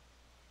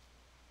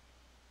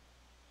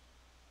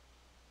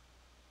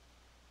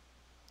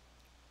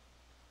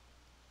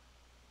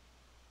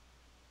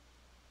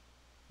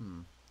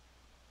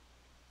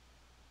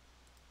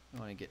 I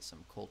want to get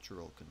some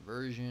cultural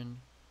conversion.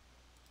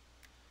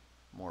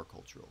 More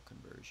cultural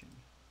conversion.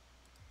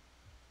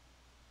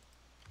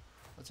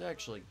 Let's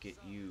actually get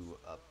you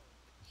up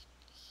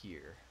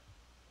here.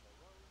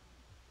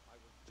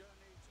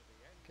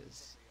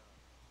 Because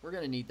we're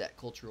going to need that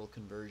cultural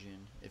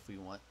conversion if we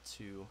want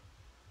to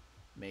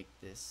make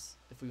this,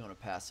 if we want to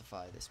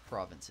pacify this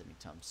province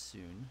anytime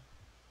soon.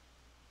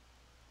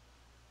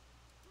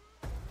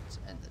 Let's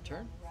end the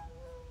turn.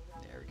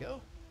 There we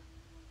go.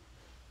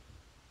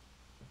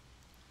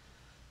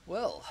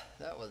 Well,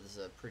 that was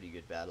a pretty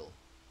good battle.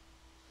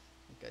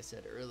 Like I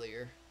said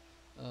earlier.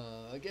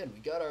 Again, we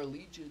got our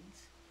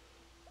legions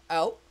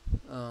out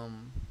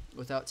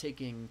without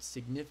taking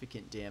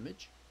significant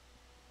damage.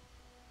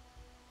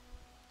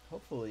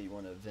 Hopefully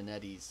one of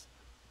Veneti's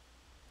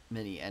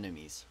many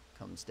enemies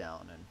comes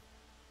down and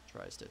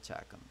tries to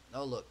attack him.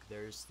 Oh look,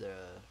 there's the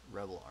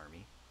rebel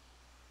army.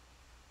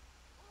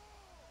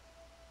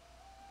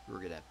 We're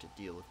gonna have to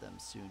deal with them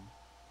soon.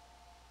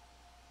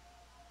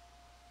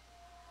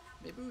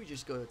 Maybe we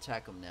just go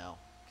attack them now,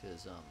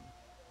 because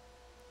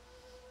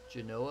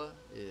Genoa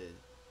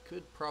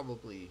could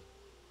probably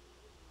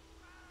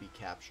be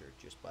captured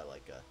just by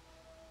like a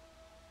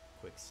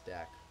quick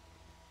stack.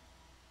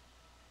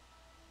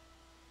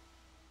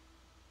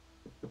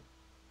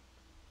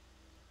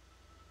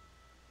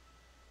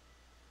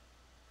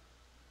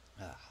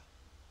 Ah.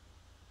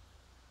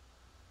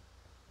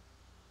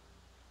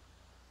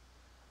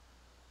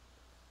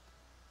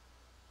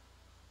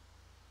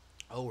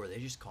 Oh, were they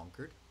just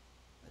conquered?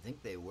 I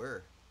think they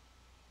were.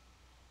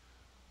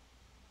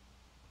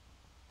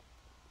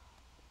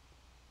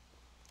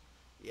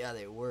 Yeah,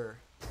 they were.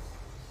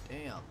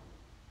 Damn.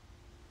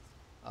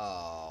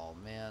 Oh,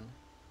 man.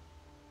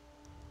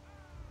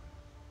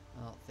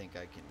 I don't think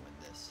I can win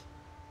this.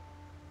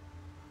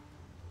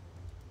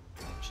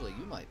 Actually,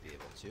 you might be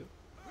able to.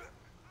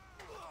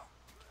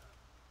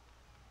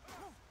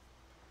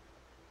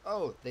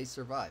 Oh, they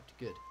survived.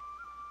 Good.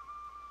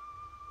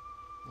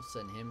 We'll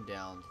send him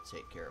down to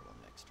take care of them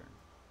next turn.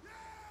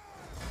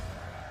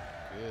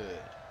 Good.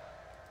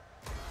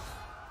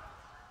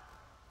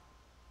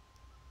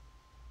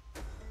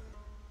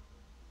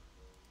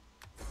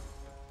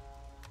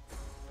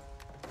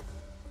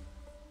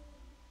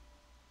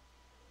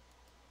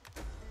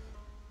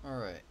 All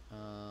right.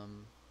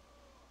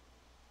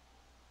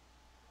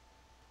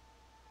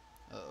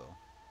 Uh-oh.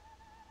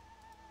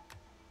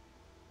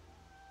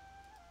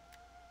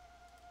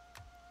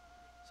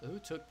 So who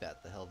took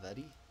that? The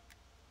Helvetii?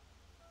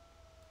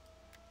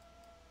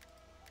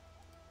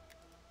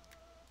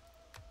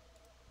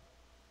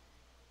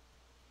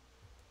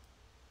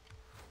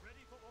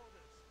 Ready for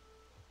orders.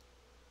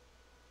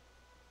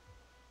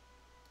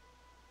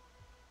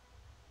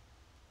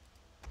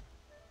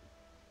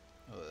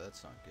 Oh,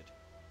 that's not good.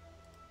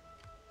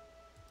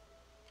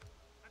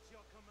 At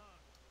your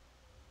command.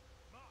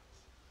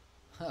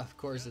 March. Of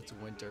course it's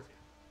winter.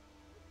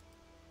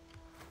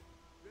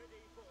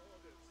 Ready for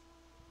orders.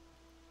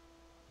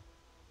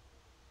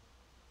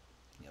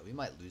 Yeah, we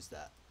might lose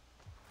that.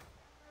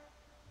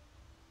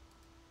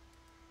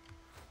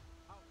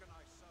 How can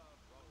I serve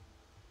Rome?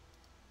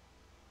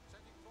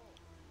 Setting forth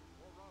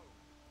for Rome.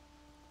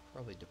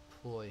 Probably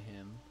deploy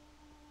him.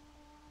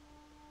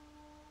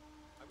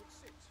 I would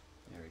sit.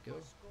 There we and go. my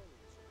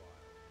scrolls a while.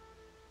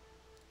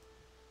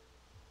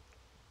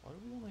 Why do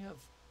we only have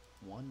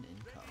one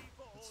income? Ready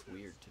for That's orders.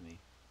 weird to me.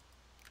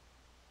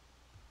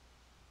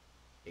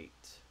 8.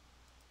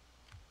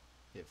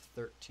 We have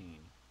 13.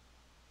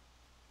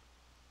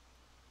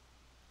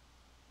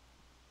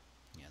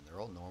 Yeah, and they're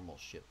all normal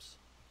ships.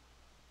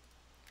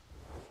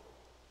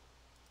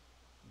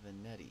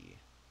 Venetti.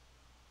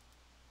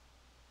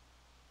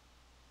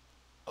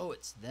 Oh,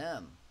 it's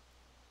them.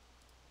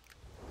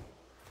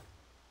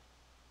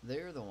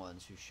 They're the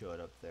ones who showed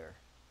up there.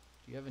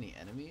 Do you have any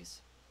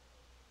enemies?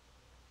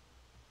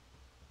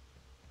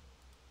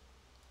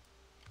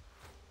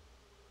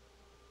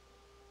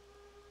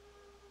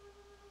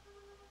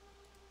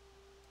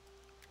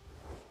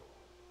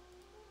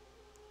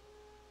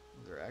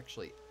 They're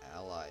actually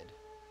allied.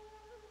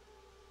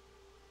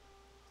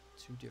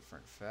 2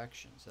 different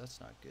factions. That's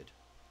not good.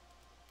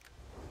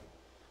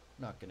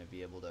 Not going to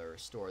be able to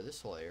restore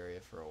this whole area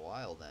for a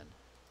while then.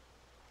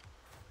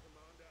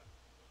 Commander.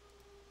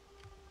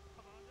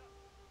 Commander.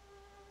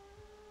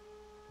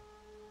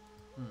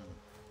 Hmm.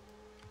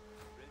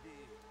 Ready,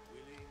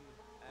 willing,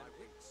 and my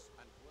wits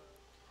and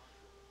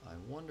words. I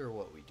wonder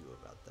what we do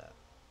about that.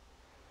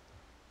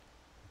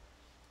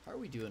 How are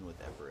we doing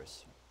with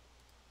Epirus?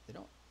 They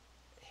don't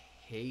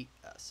hate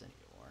us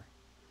anymore.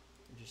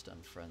 They're just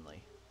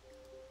unfriendly.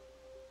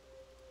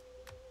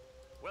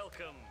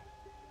 Welcome.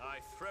 I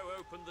throw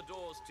open the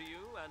doors to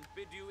you and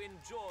bid you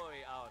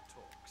enjoy our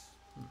talks.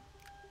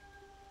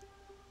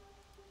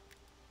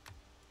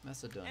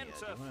 Macedonia, do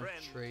Enter, you want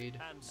friend, to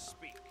trade? and No.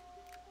 speak.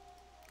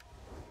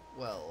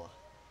 Well,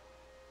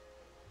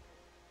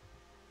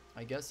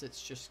 I guess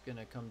it's just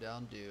gonna come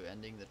down to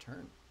ending the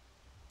turn.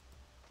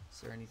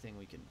 Is there anything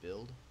we can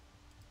build?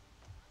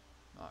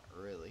 Not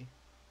really.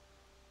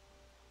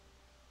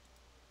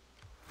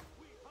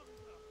 We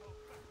hunger for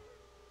battle.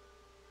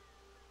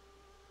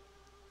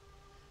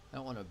 I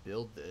don't want to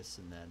build this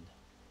and then...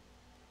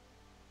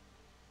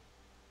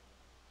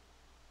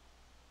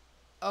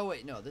 Oh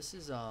wait, no, this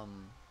is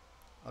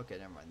okay,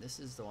 never mind. This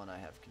is the one I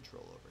have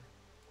control over.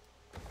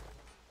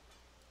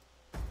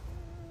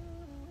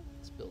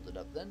 Let's build it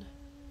up then.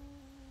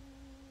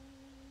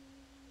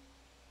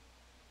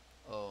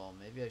 Oh,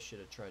 maybe I should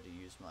have tried to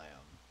use my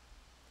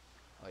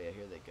oh yeah,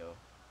 here they go.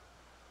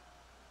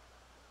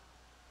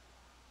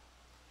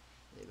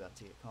 Are they about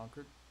to get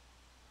conquered?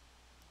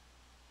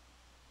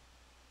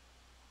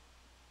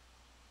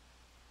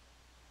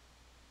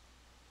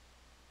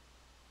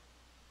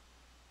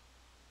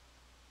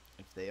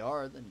 If they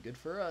are, then good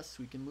for us.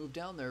 We can move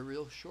down there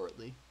real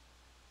shortly.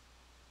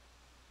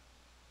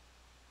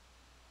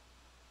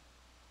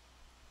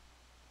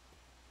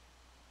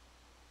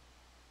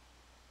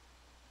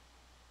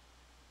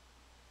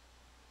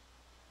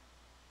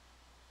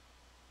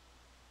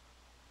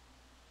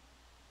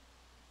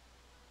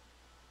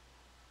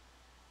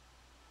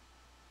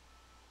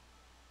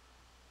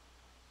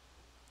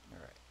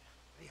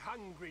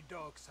 hungry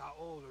dogs are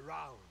all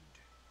around.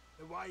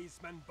 The wise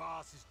man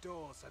bars his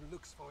doors and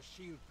looks for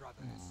shield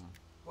brothers.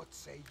 What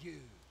say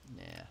you?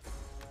 Nah,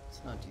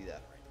 let's not do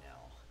that right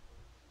now.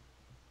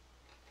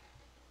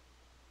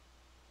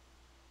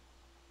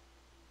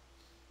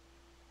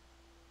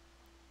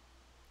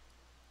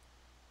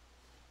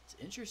 It's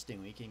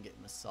interesting we can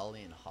get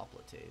Masali and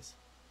Hoplites.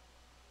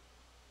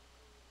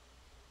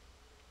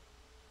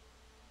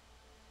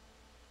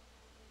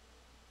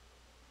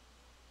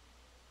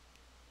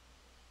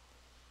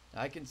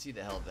 I can see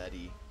the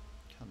Helveti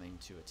coming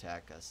to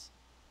attack us.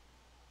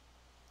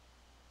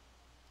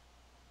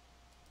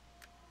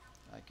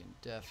 I can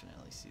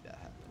definitely see that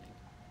happening.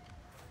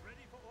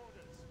 Ready for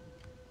orders.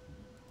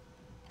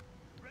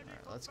 Ready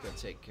Alright, for let's go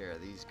take care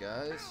of these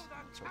guys.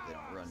 Let's hope they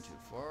don't run too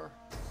far.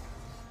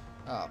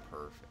 Ah,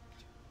 perfect.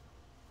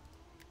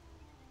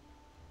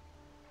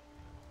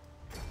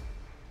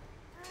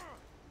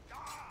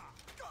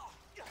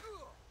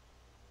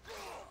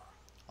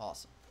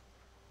 Awesome.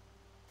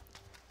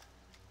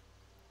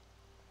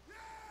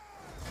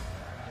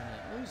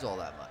 Didn't lose all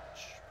that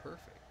much.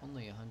 Perfect.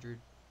 Only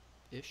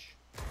 100-ish.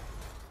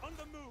 on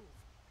the move.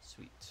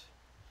 Sweet.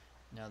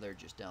 Now they're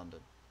just down to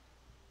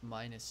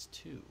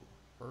 -2.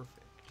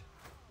 Perfect.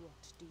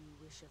 What do you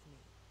wish of me?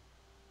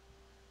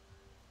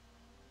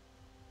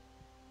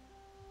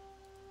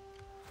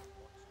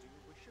 What do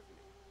you wish of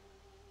me?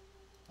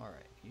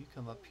 Alright, you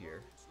come up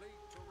here. It's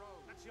late to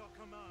roam. At your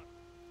command.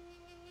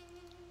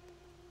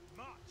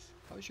 March.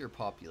 How's your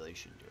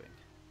population doing?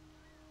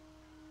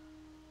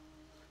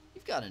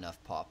 You've got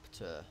enough pop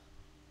to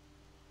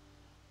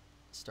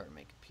start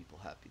making people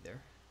happy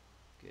there.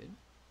 Good.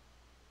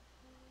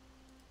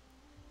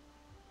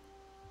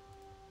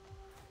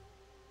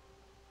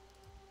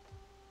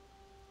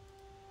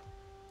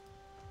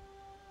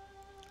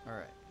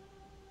 Alright.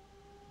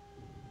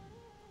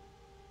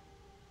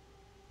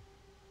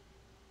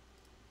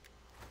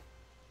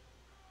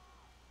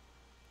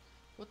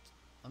 What?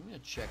 I'm gonna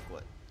check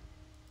what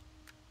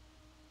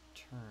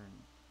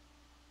turn.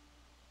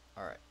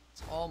 Alright,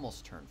 it's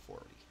almost turn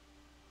 40.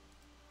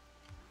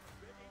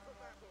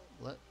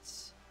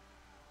 Let's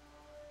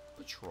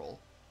patrol.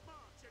 March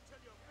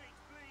until your feet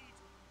bleed.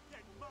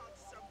 Then march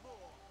some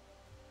more.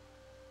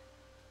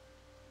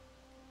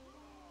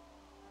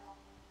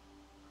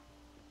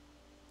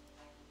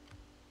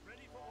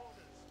 Ready for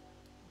orders.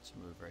 Let's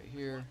move right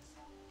here.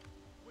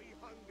 We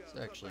hunger Let's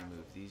for actually battle.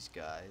 move these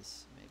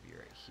guys maybe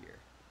right here.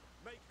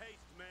 Make haste,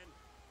 men.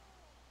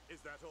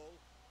 Is that all?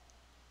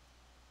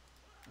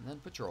 And then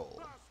patrol.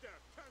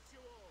 Faster, curse you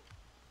all.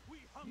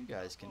 We hunger You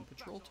guys can for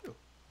patrol battle. too.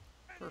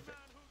 Any Perfect.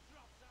 man who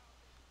drops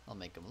out. I'll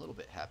make them a little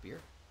bit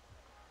happier.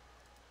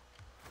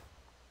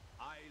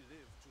 I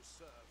live to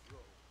serve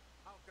Rome.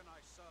 How can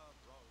I serve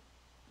Rome?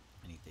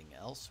 Anything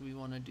else we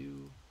want to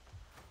do?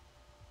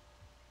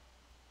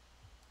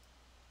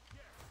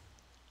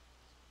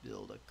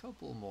 Build a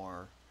couple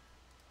more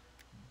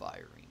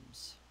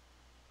biremes.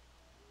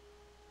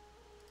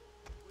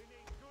 We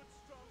need good,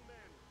 strong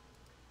men.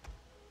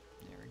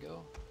 There we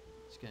go.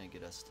 It's gonna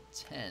get us to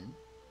 10.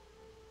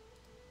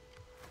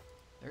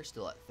 They're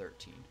still at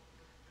 13.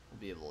 We'll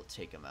be able to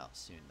take them out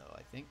soon though,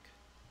 I think.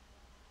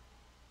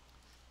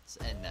 Let's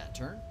end that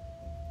turn.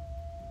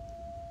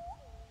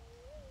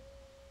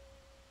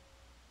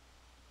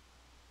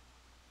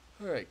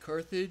 Alright,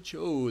 Carthage.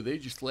 Oh, they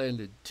just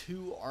landed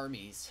 2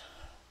 armies.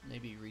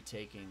 Maybe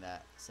retaking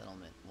that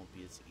settlement won't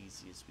be as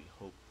easy as we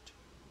hoped.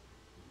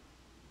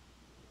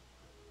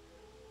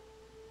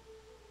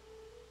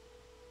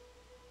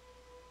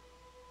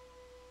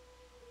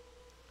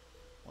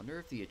 Wonder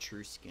if the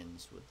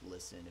Etruscans would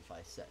listen if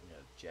I set an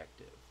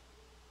objective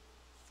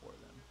for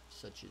them,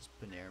 such as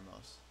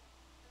Panermos.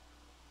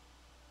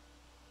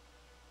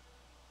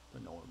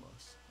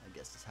 Panormos, I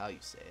guess is how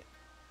you say it.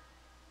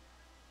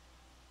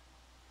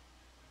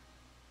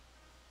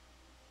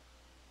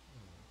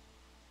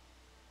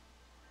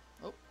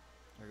 Oh,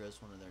 there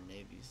goes one of their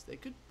navies. They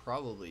could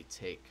probably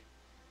take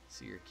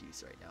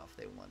Syracuse right now if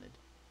they wanted.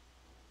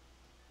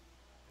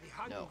 The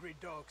hungry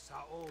dogs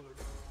are all around.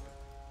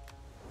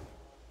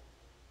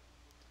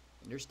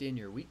 I understand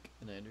you're weak,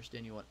 and I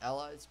understand you want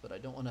allies, but I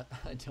don't want to.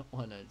 I don't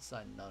want to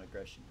sign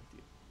non-aggression with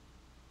you.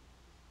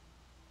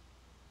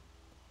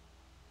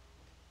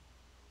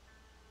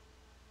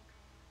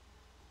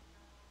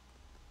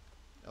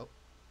 Oh,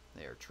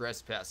 they are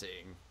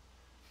trespassing.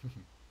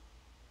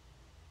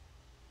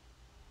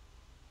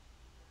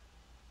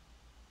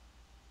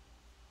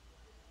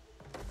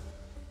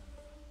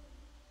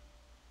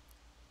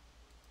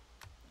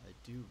 I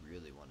do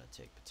really want to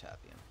take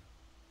Patavium.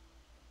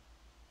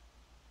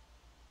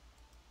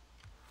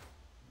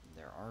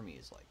 Their army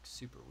is like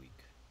super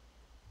weak.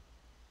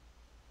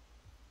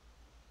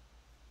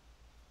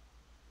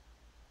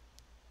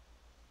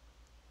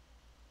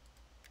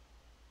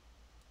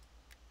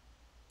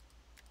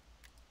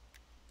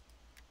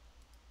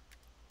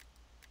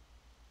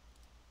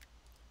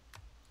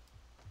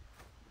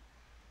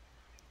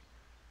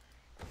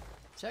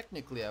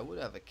 Technically, I would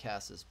have a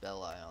Casus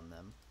Belli on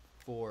them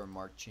for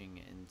marching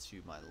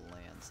into my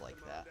lands like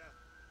that.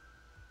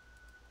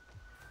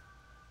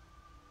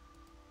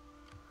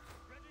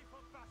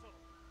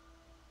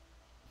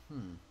 We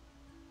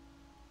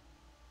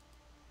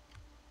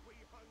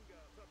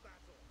hunger for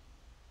battle.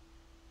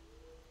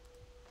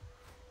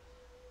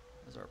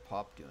 How's our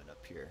pop doing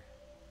up here?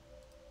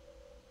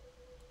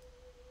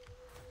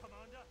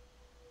 Commander,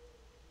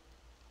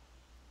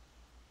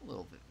 A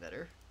little bit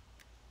better.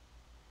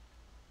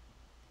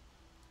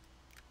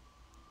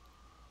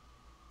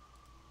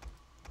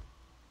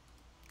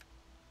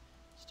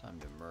 It's time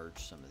to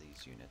merge some of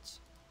these units,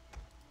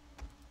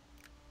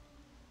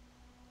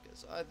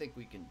 because I think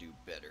we can do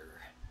better.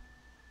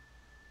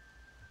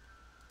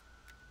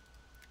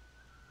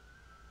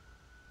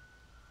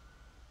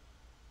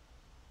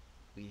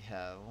 We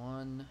have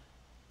one.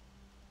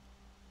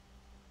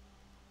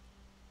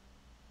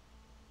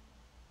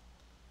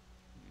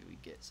 Maybe we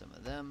get some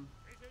of them.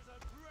 it is a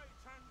great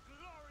and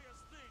glorious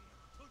thing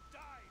to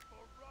die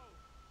for Rome.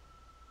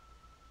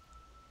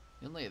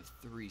 We only have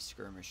 3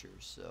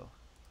 skirmishers, so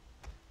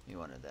maybe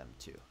one of them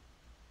too.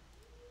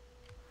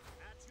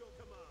 At your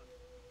command.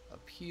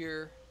 Up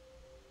here,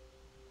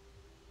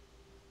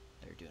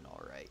 they're doing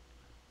all right.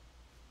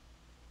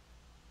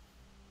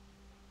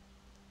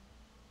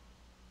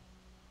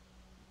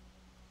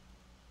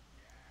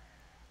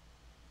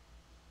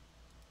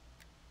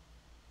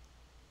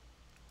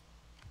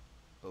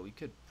 But we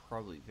could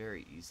probably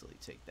very easily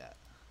take that.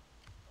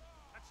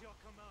 At your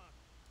command.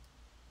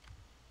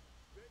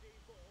 Ready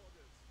for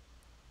orders.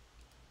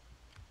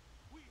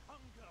 We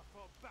hunger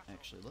for battle.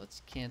 Actually,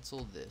 let's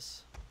cancel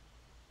this.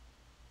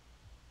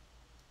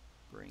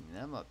 Bring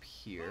them up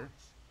here. March.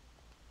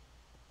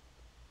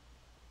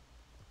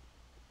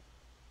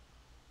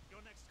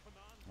 Your next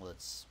command.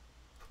 Let's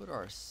put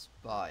our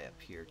spy up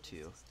here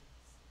too.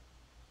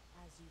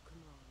 As you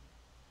command.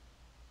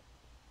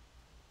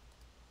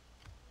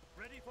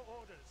 Ready for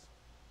orders.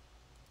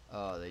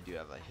 Oh, they do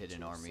have a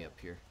hidden army up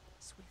here.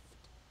 Swift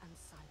and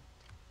silent,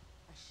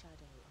 a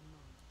shadow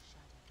among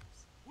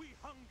shadows. We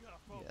hunger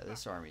for Yeah,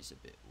 this battle. army's a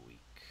bit weak.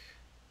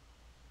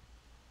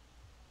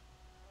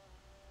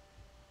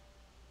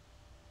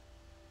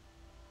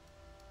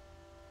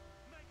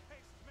 Make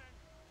haste, men.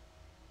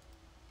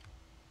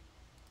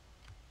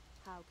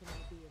 How can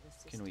I be of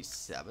assistance? Can we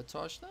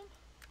sabotage them?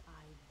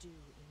 I do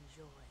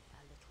enjoy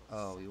a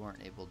little. Oh, we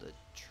weren't able to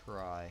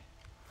try.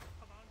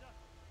 Commander,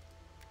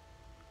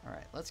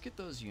 Alright, let's get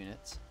those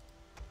units.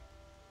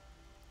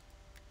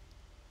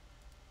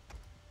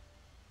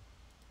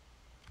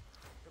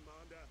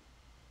 Commander.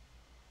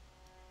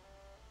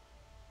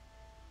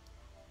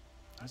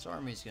 This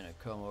army's gonna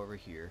come over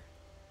here.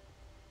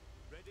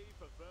 Ready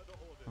for further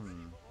orders. Hmm.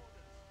 Ready for orders.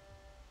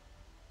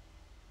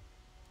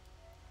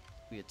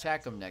 We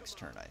attack them next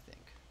turn, I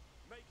think.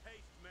 Make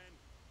haste, men.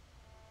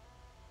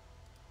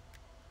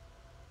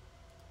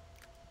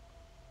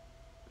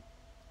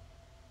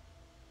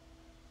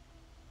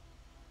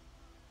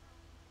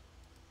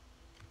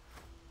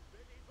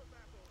 Ready for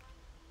battle.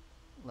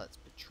 Let's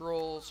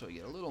patrol so we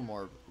get a little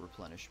more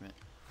replenishment.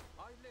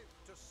 I live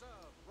to serve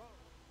Rome.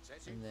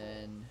 And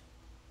then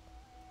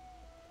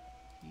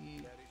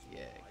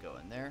yeah, go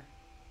in there.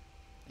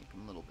 Make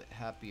them a little bit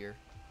happier.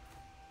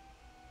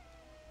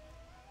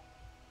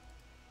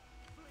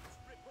 Fleet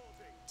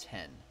reporting.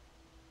 10.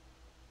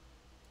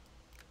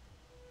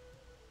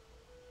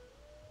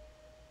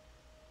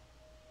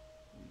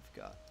 We've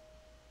got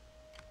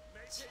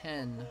Make it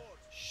 10 report.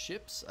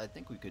 ships. I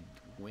think we could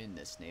win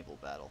this naval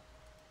battle.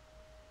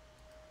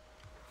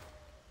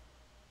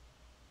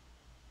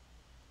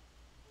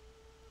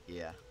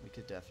 Yeah, we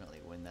could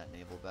definitely win that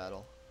naval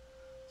battle.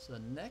 So the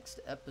next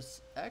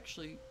episode,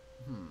 actually,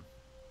 Ready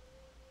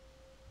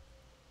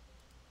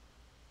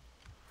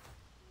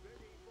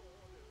for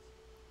orders.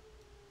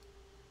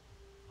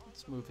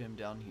 let's move him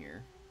down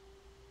here.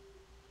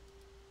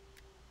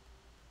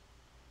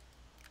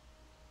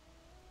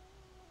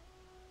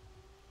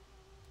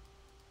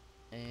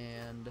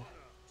 And Honor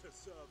to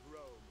serve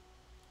Rome.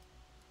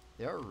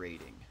 they are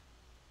raiding.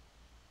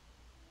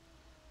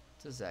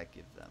 What does that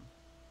give them?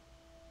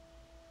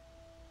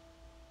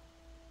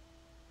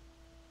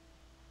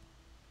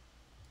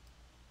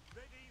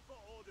 Ready for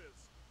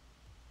orders.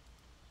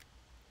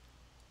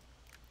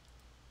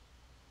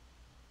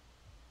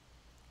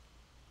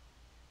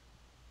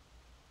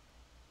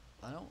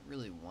 I don't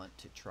really want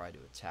to try to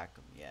attack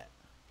them yet.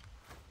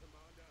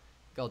 Commander.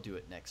 I think I'll do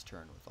it next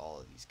turn with all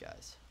of these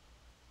guys.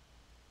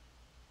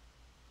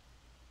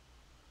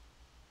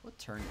 What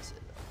turn is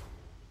it though?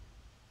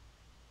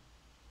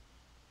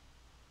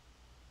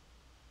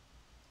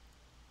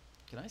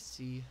 Can I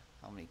see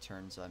how many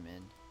turns I'm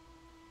in?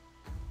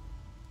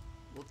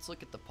 Let's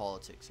look at the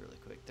politics really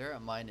quick. They're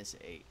at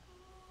 -8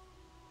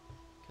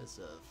 because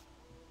of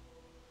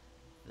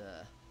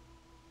the...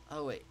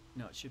 Oh wait,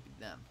 no, it should be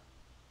them.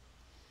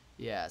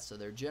 Yeah, so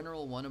their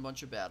general won a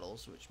bunch of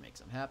battles, which makes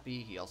them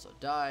happy. He also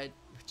died,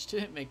 which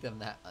didn't make them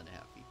that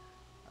unhappy.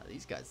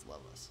 These guys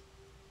love us.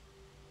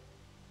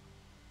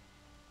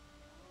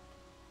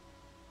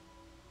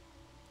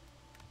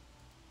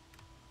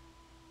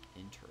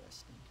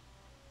 Interesting.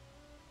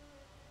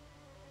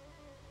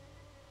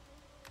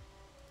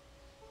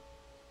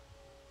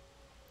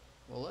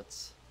 Well,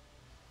 let's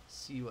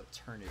see see what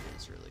turn it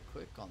is really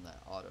quick on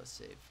that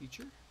autosave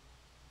feature.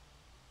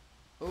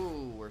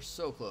 Oh, we're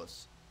so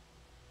close.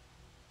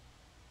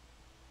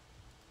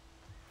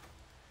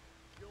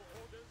 Your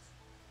orders?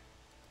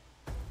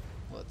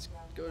 Let's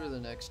go to the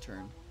next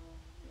turn.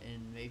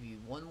 And maybe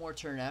one more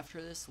turn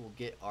after this, we'll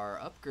get our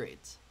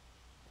upgrades.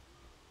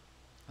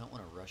 I don't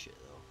want to rush it,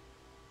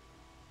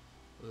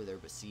 though. Oh, they're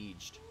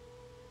besieged.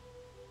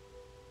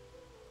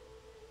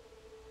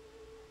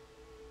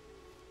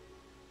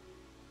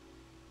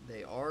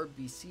 They are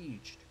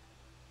besieged.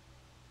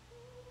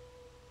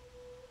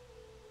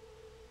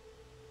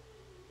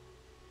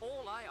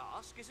 All I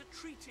ask is a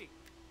treaty.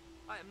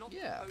 I am not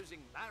Yeah.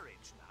 proposing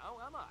marriage now,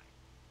 am I?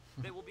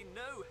 There will be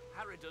no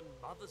harridan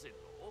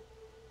mothers-in-law.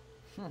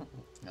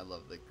 I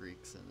love the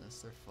Greeks in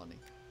this. They're funny.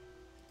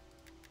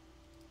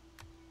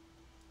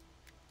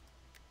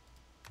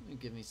 You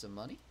give me some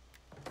money?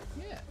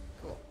 Yeah,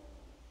 cool.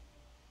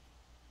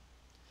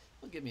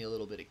 Will give me a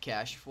little bit of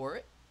cash for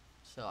it,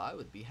 so I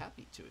would be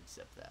happy to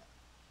accept that.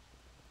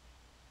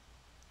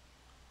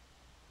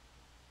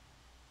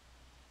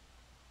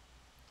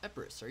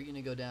 Epirus, are you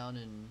gonna go down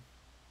and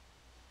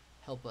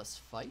help us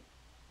fight?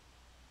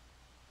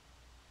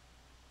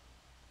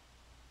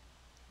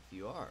 If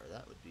you are,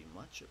 that would be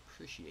much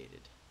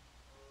appreciated.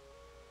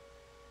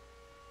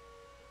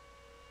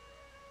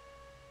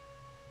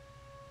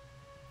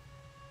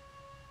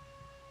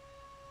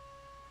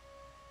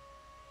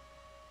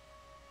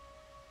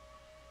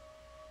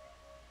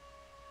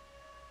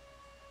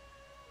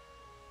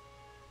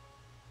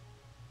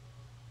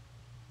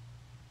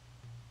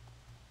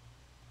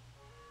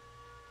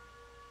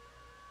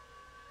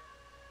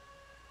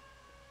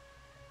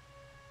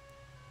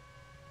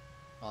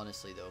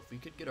 Honestly though, if we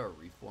could get our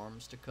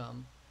reforms to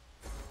come,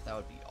 that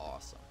would be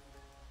awesome.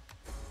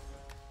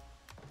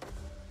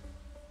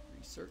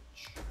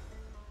 Research.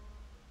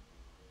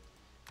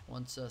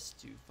 Wants us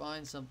to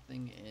find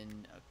something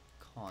in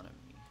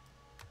economy.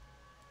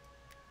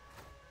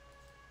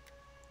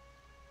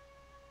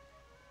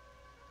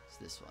 It's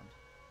this one.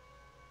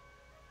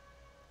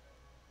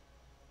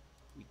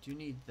 We do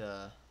need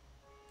the...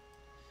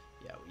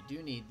 Yeah, we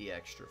do need the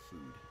extra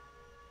food.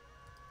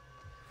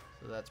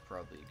 So that's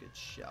probably a good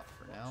shout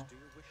for now. What do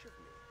you wish of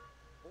me?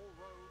 All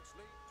roads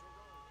lead to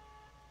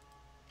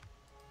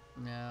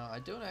Rome. No, I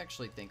don't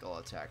actually think I'll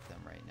attack them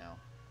right now.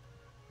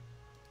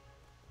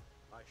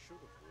 I should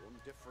have worn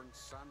different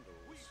sandals.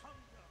 We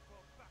hunger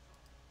for battle.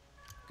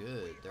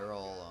 Good, they're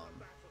all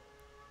Battle.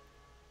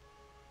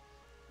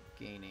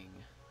 gaining.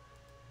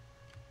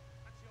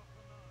 At your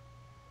command.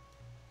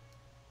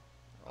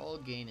 They're all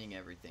gaining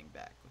everything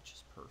back, which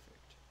is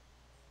perfect.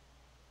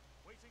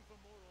 Waiting for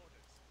more orders.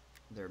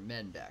 Their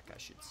men back, I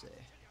should say. Till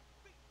your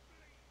feet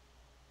bleed.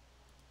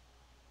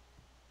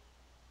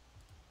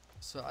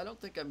 So I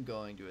don't think I'm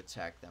going to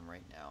attack them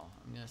right now.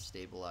 I'm going to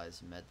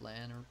stabilize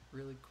Medlan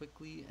really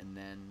quickly, and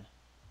then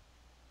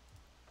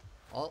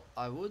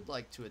I would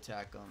like to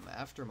attack them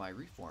after my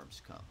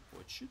reforms come,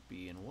 which should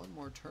be in one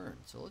more turn.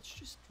 So let's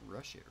just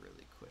rush it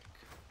really quick.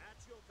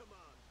 At your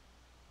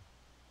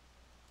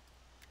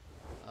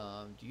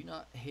command. Do you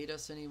not hate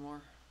us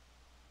anymore?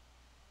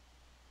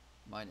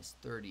 Minus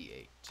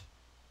 38.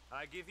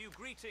 I give you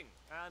greeting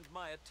and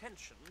my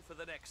attention for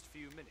the next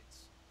few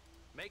minutes.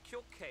 Make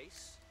your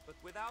case, but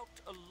without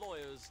a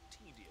lawyer's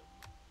tedium.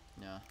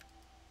 Yeah.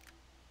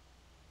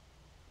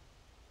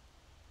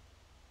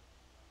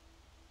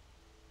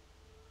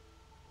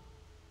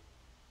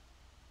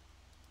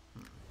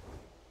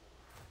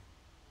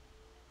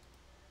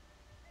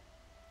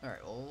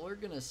 Alright, well, we're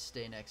gonna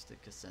stay next to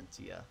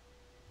Casentia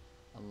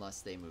unless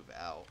they move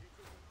out.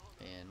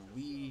 And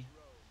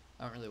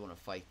I don't really want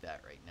to fight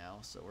that right now,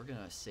 so we're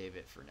gonna save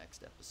it for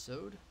next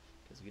episode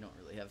because we don't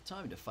really have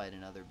time to fight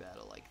another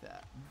battle like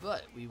that.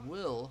 But we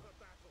will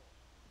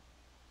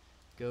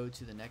go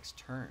to the next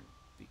turn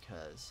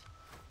because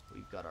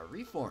we've got our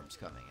reforms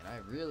coming, and I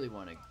really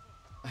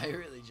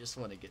just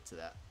want to get to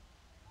that.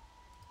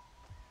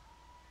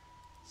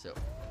 So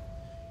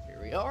here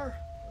we are.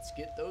 Let's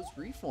get those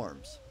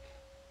reforms.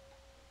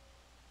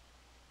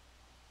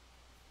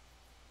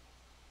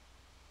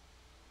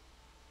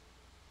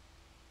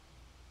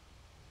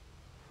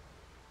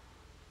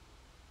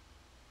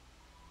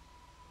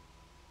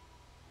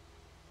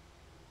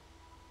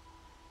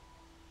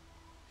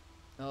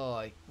 Oh,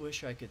 I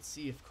wish I could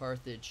see if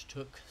Carthage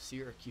took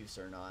Syracuse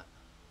or not.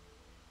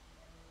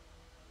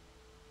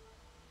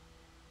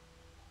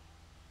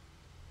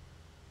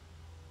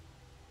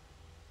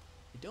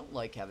 I don't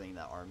like having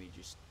that army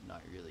just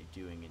not really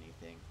doing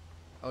anything.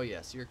 Oh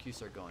yeah,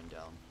 Syracuse are going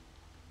down.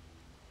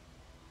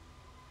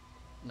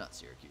 Not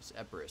Syracuse,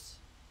 Epirus.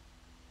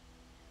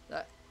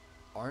 That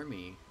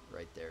army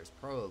right there is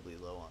probably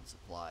low on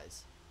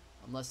supplies.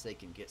 Unless they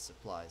can get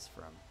supplies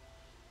from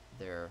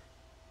their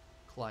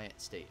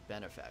client state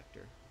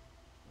benefactor.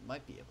 They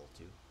might be able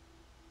to.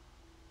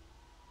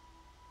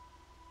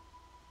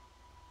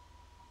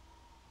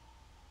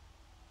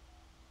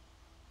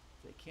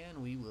 If they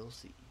can, we will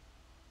see.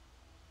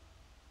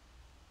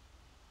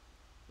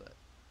 But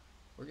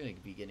we're going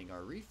to be getting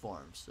our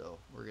reforms, so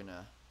we're going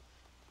to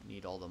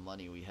Need all the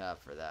money we have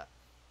for that.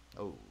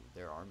 Oh,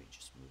 their army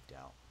just moved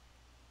out.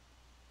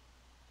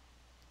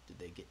 Did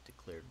they get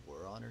declared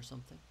war on or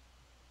something?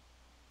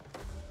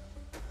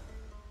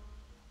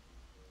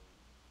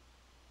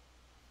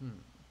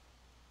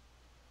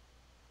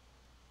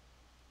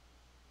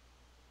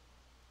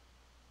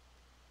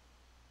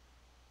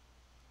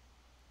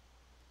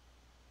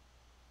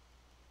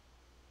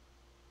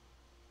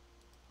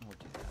 We'll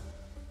do that.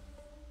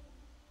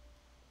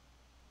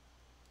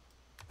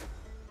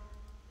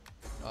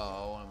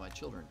 Oh, one of my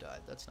children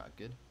died. That's not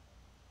good.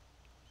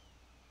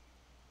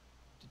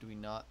 Did we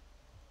not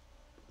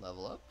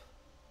level up?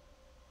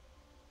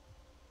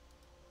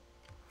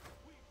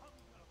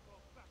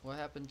 What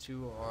happened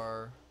to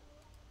our...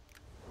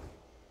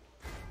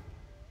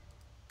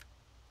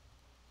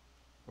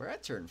 We're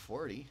at turn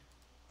 40.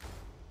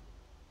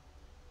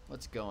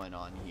 What's going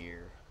on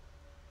here?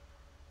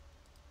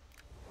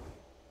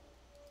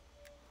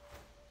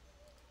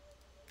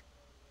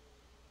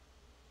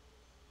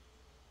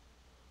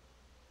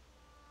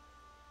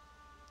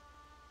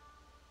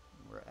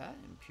 We're at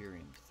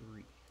Imperium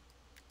 3.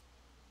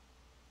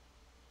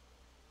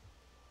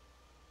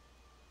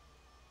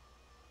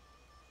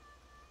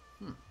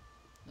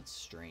 That's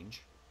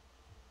strange.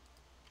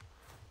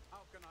 How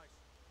can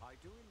I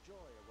do enjoy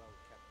a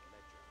well-kept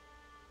ledger.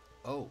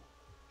 Oh,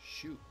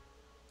 shoot.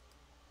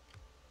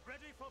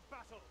 Ready for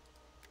battle.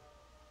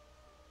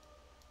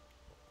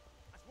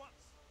 At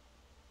once.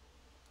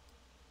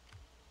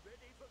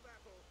 Ready for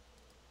battle.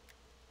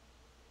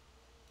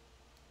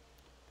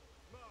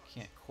 March.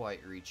 Can't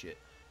quite reach it.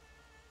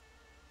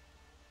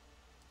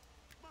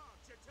 March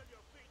until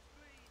your feet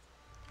bleed.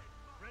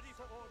 Ready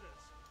for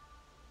orders.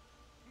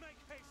 Make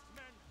haste,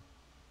 men.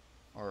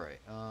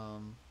 Alright, I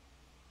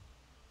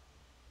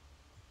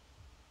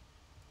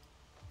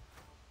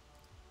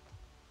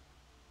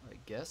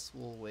guess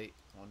we'll wait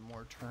one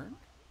more turn.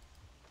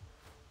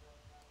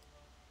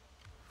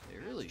 They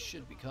really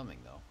should be coming,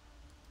 though.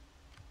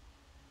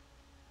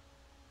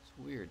 It's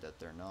weird that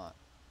they're not.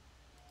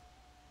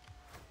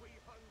 We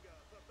hunger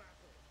for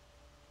battle.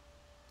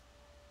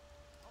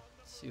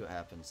 Let's see what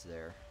happens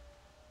there.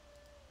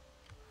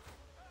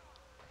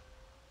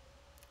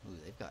 Ooh,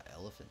 they've got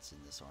elephants in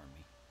this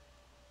army.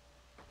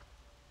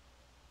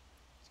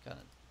 It's kind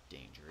of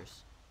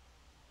dangerous.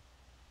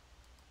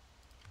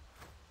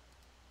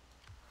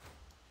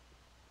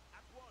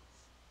 At once.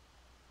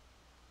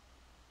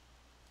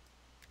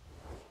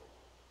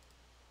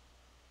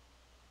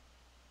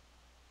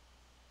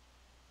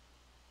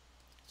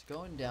 It's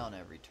going down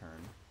every turn.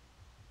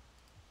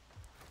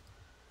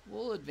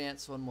 We'll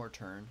advance one more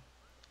turn.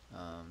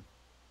 To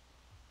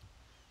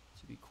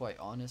be quite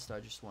honest, I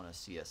just want to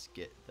see us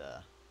get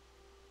the...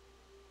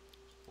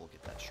 We'll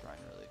get that shrine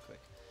really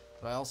quick.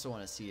 But I also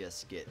want to see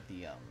us get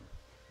the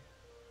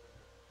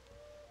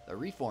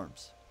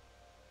reforms.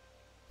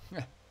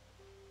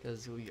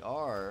 Because we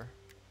are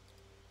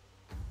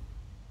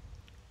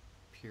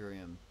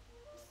Imperium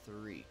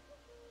 3.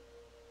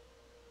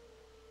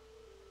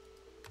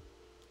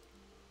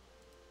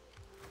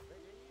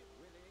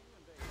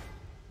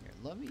 Here,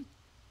 let me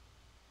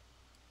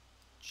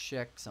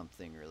check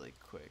something really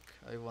quick.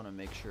 I want to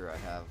make sure I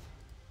have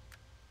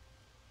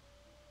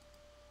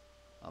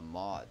a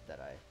mod that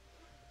I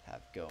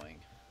have going.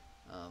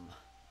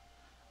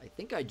 I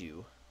think I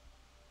do.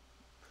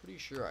 Pretty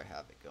sure I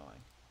have it going,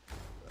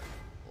 but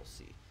we'll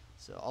see.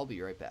 So I'll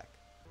be right back.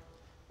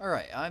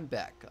 Alright, I'm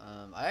back.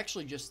 I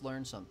actually just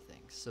learned something.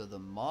 So the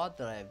mod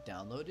that I have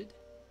downloaded,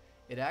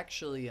 it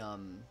actually,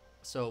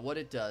 so what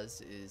it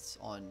does is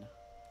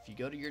if you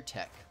go to your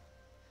tech,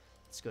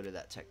 let's go to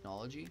that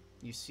technology,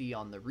 you see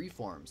on the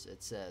reforms,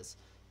 it says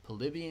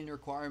Polybian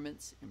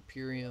requirements,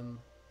 Imperium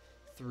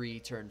 3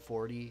 turn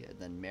 40, and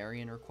then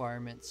Marian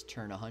requirements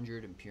turn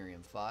 100,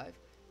 Imperium 5,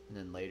 and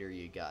then later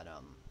you got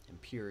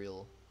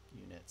Imperial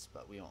units,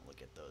 but we won't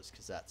look at those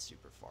because that's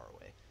super far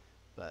away.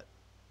 But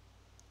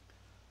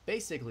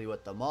basically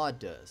what the mod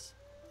does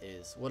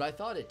is, what I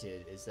thought it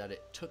did is that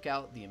it took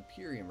out the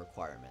Imperium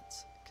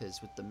requirements,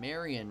 because with the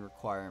Marian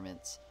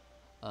requirements,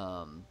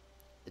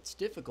 it's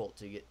difficult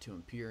to get to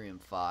Imperium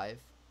 5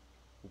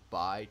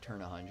 by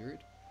turn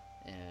 100,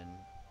 and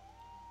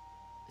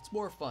it's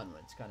more fun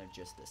when it's kind of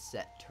just a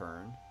set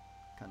turn.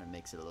 Kind of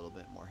makes it a little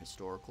bit more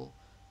historical.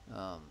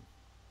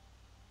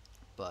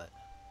 But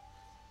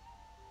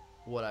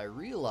what I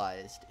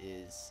realized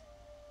is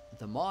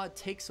the mod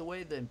takes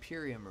away the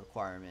Imperium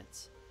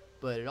requirements,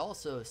 but it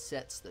also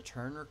sets the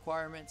turn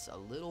requirements a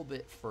little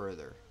bit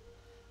further.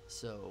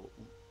 So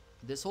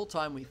this whole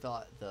time we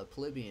thought the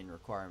Polybian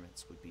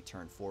requirements would be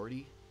turn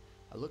 40.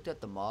 I looked at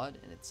the mod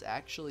and it's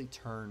actually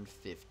turn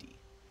 50.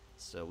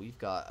 So we've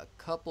got a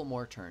couple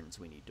more turns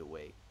we need to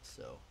wait.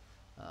 So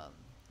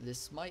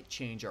this might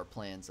change our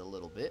plans a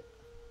little bit.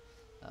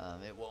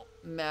 It won't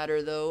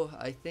matter though.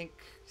 I think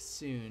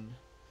soon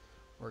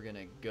we're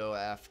gonna go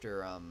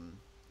after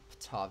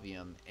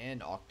Patavium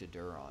and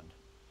Octoduron.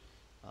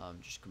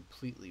 Just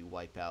completely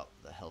wipe out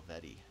the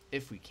Helvetii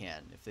if we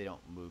can, if they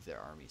don't move their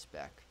armies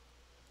back.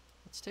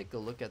 Let's take a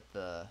look at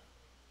the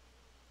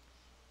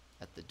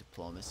at the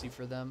diplomacy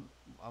for them.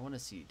 I want to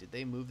see, did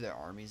they move their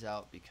armies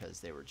out because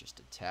they were just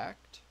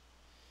attacked?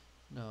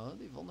 No,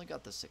 they've only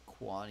got the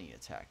Sequani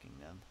attacking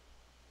them,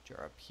 which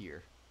are up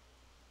here.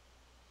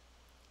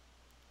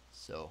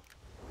 So,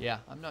 yeah,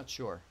 I'm not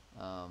sure.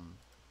 I'm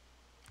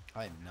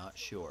not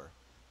sure.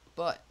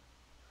 But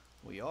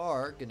we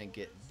are going to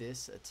get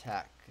this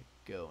attack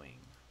going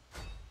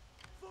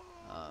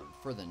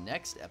for the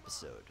next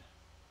episode.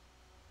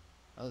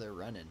 Oh, they're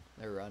running.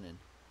 They're running.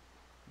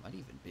 Might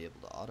even be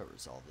able to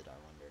auto-resolve it, I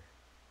wonder.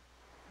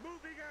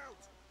 Moving out.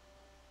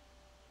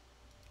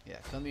 Yeah,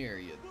 come here,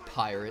 you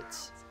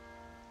pirates.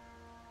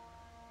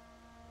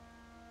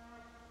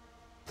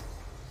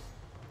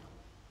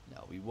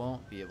 No, we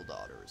won't be able to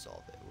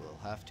auto-resolve it. We'll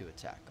have to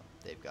attack them.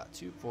 They've got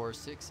 2, 4,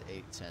 6,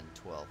 8, 10,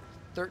 12,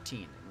 13,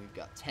 and we've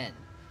got 10.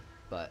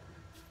 But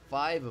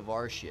 5 of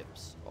our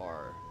ships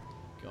are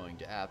going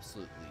to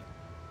absolutely...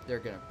 They're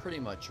going to pretty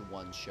much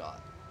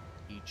one-shot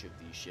each of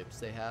these ships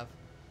they have.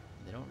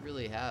 They don't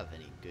really have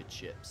any good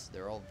ships.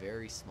 They're all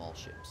very small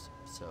ships.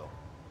 So,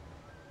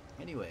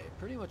 anyway,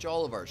 pretty much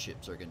all of our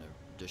ships are going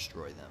to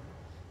destroy them.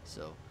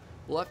 So,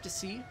 we'll have to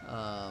see.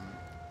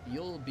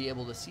 You'll be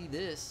able to see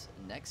this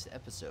next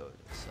episode.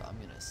 So, I'm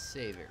going to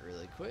save it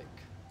really quick.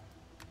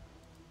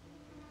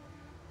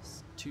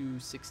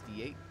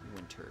 268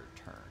 winter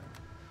turn.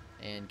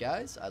 And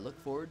guys, I look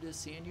forward to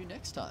seeing you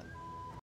next time.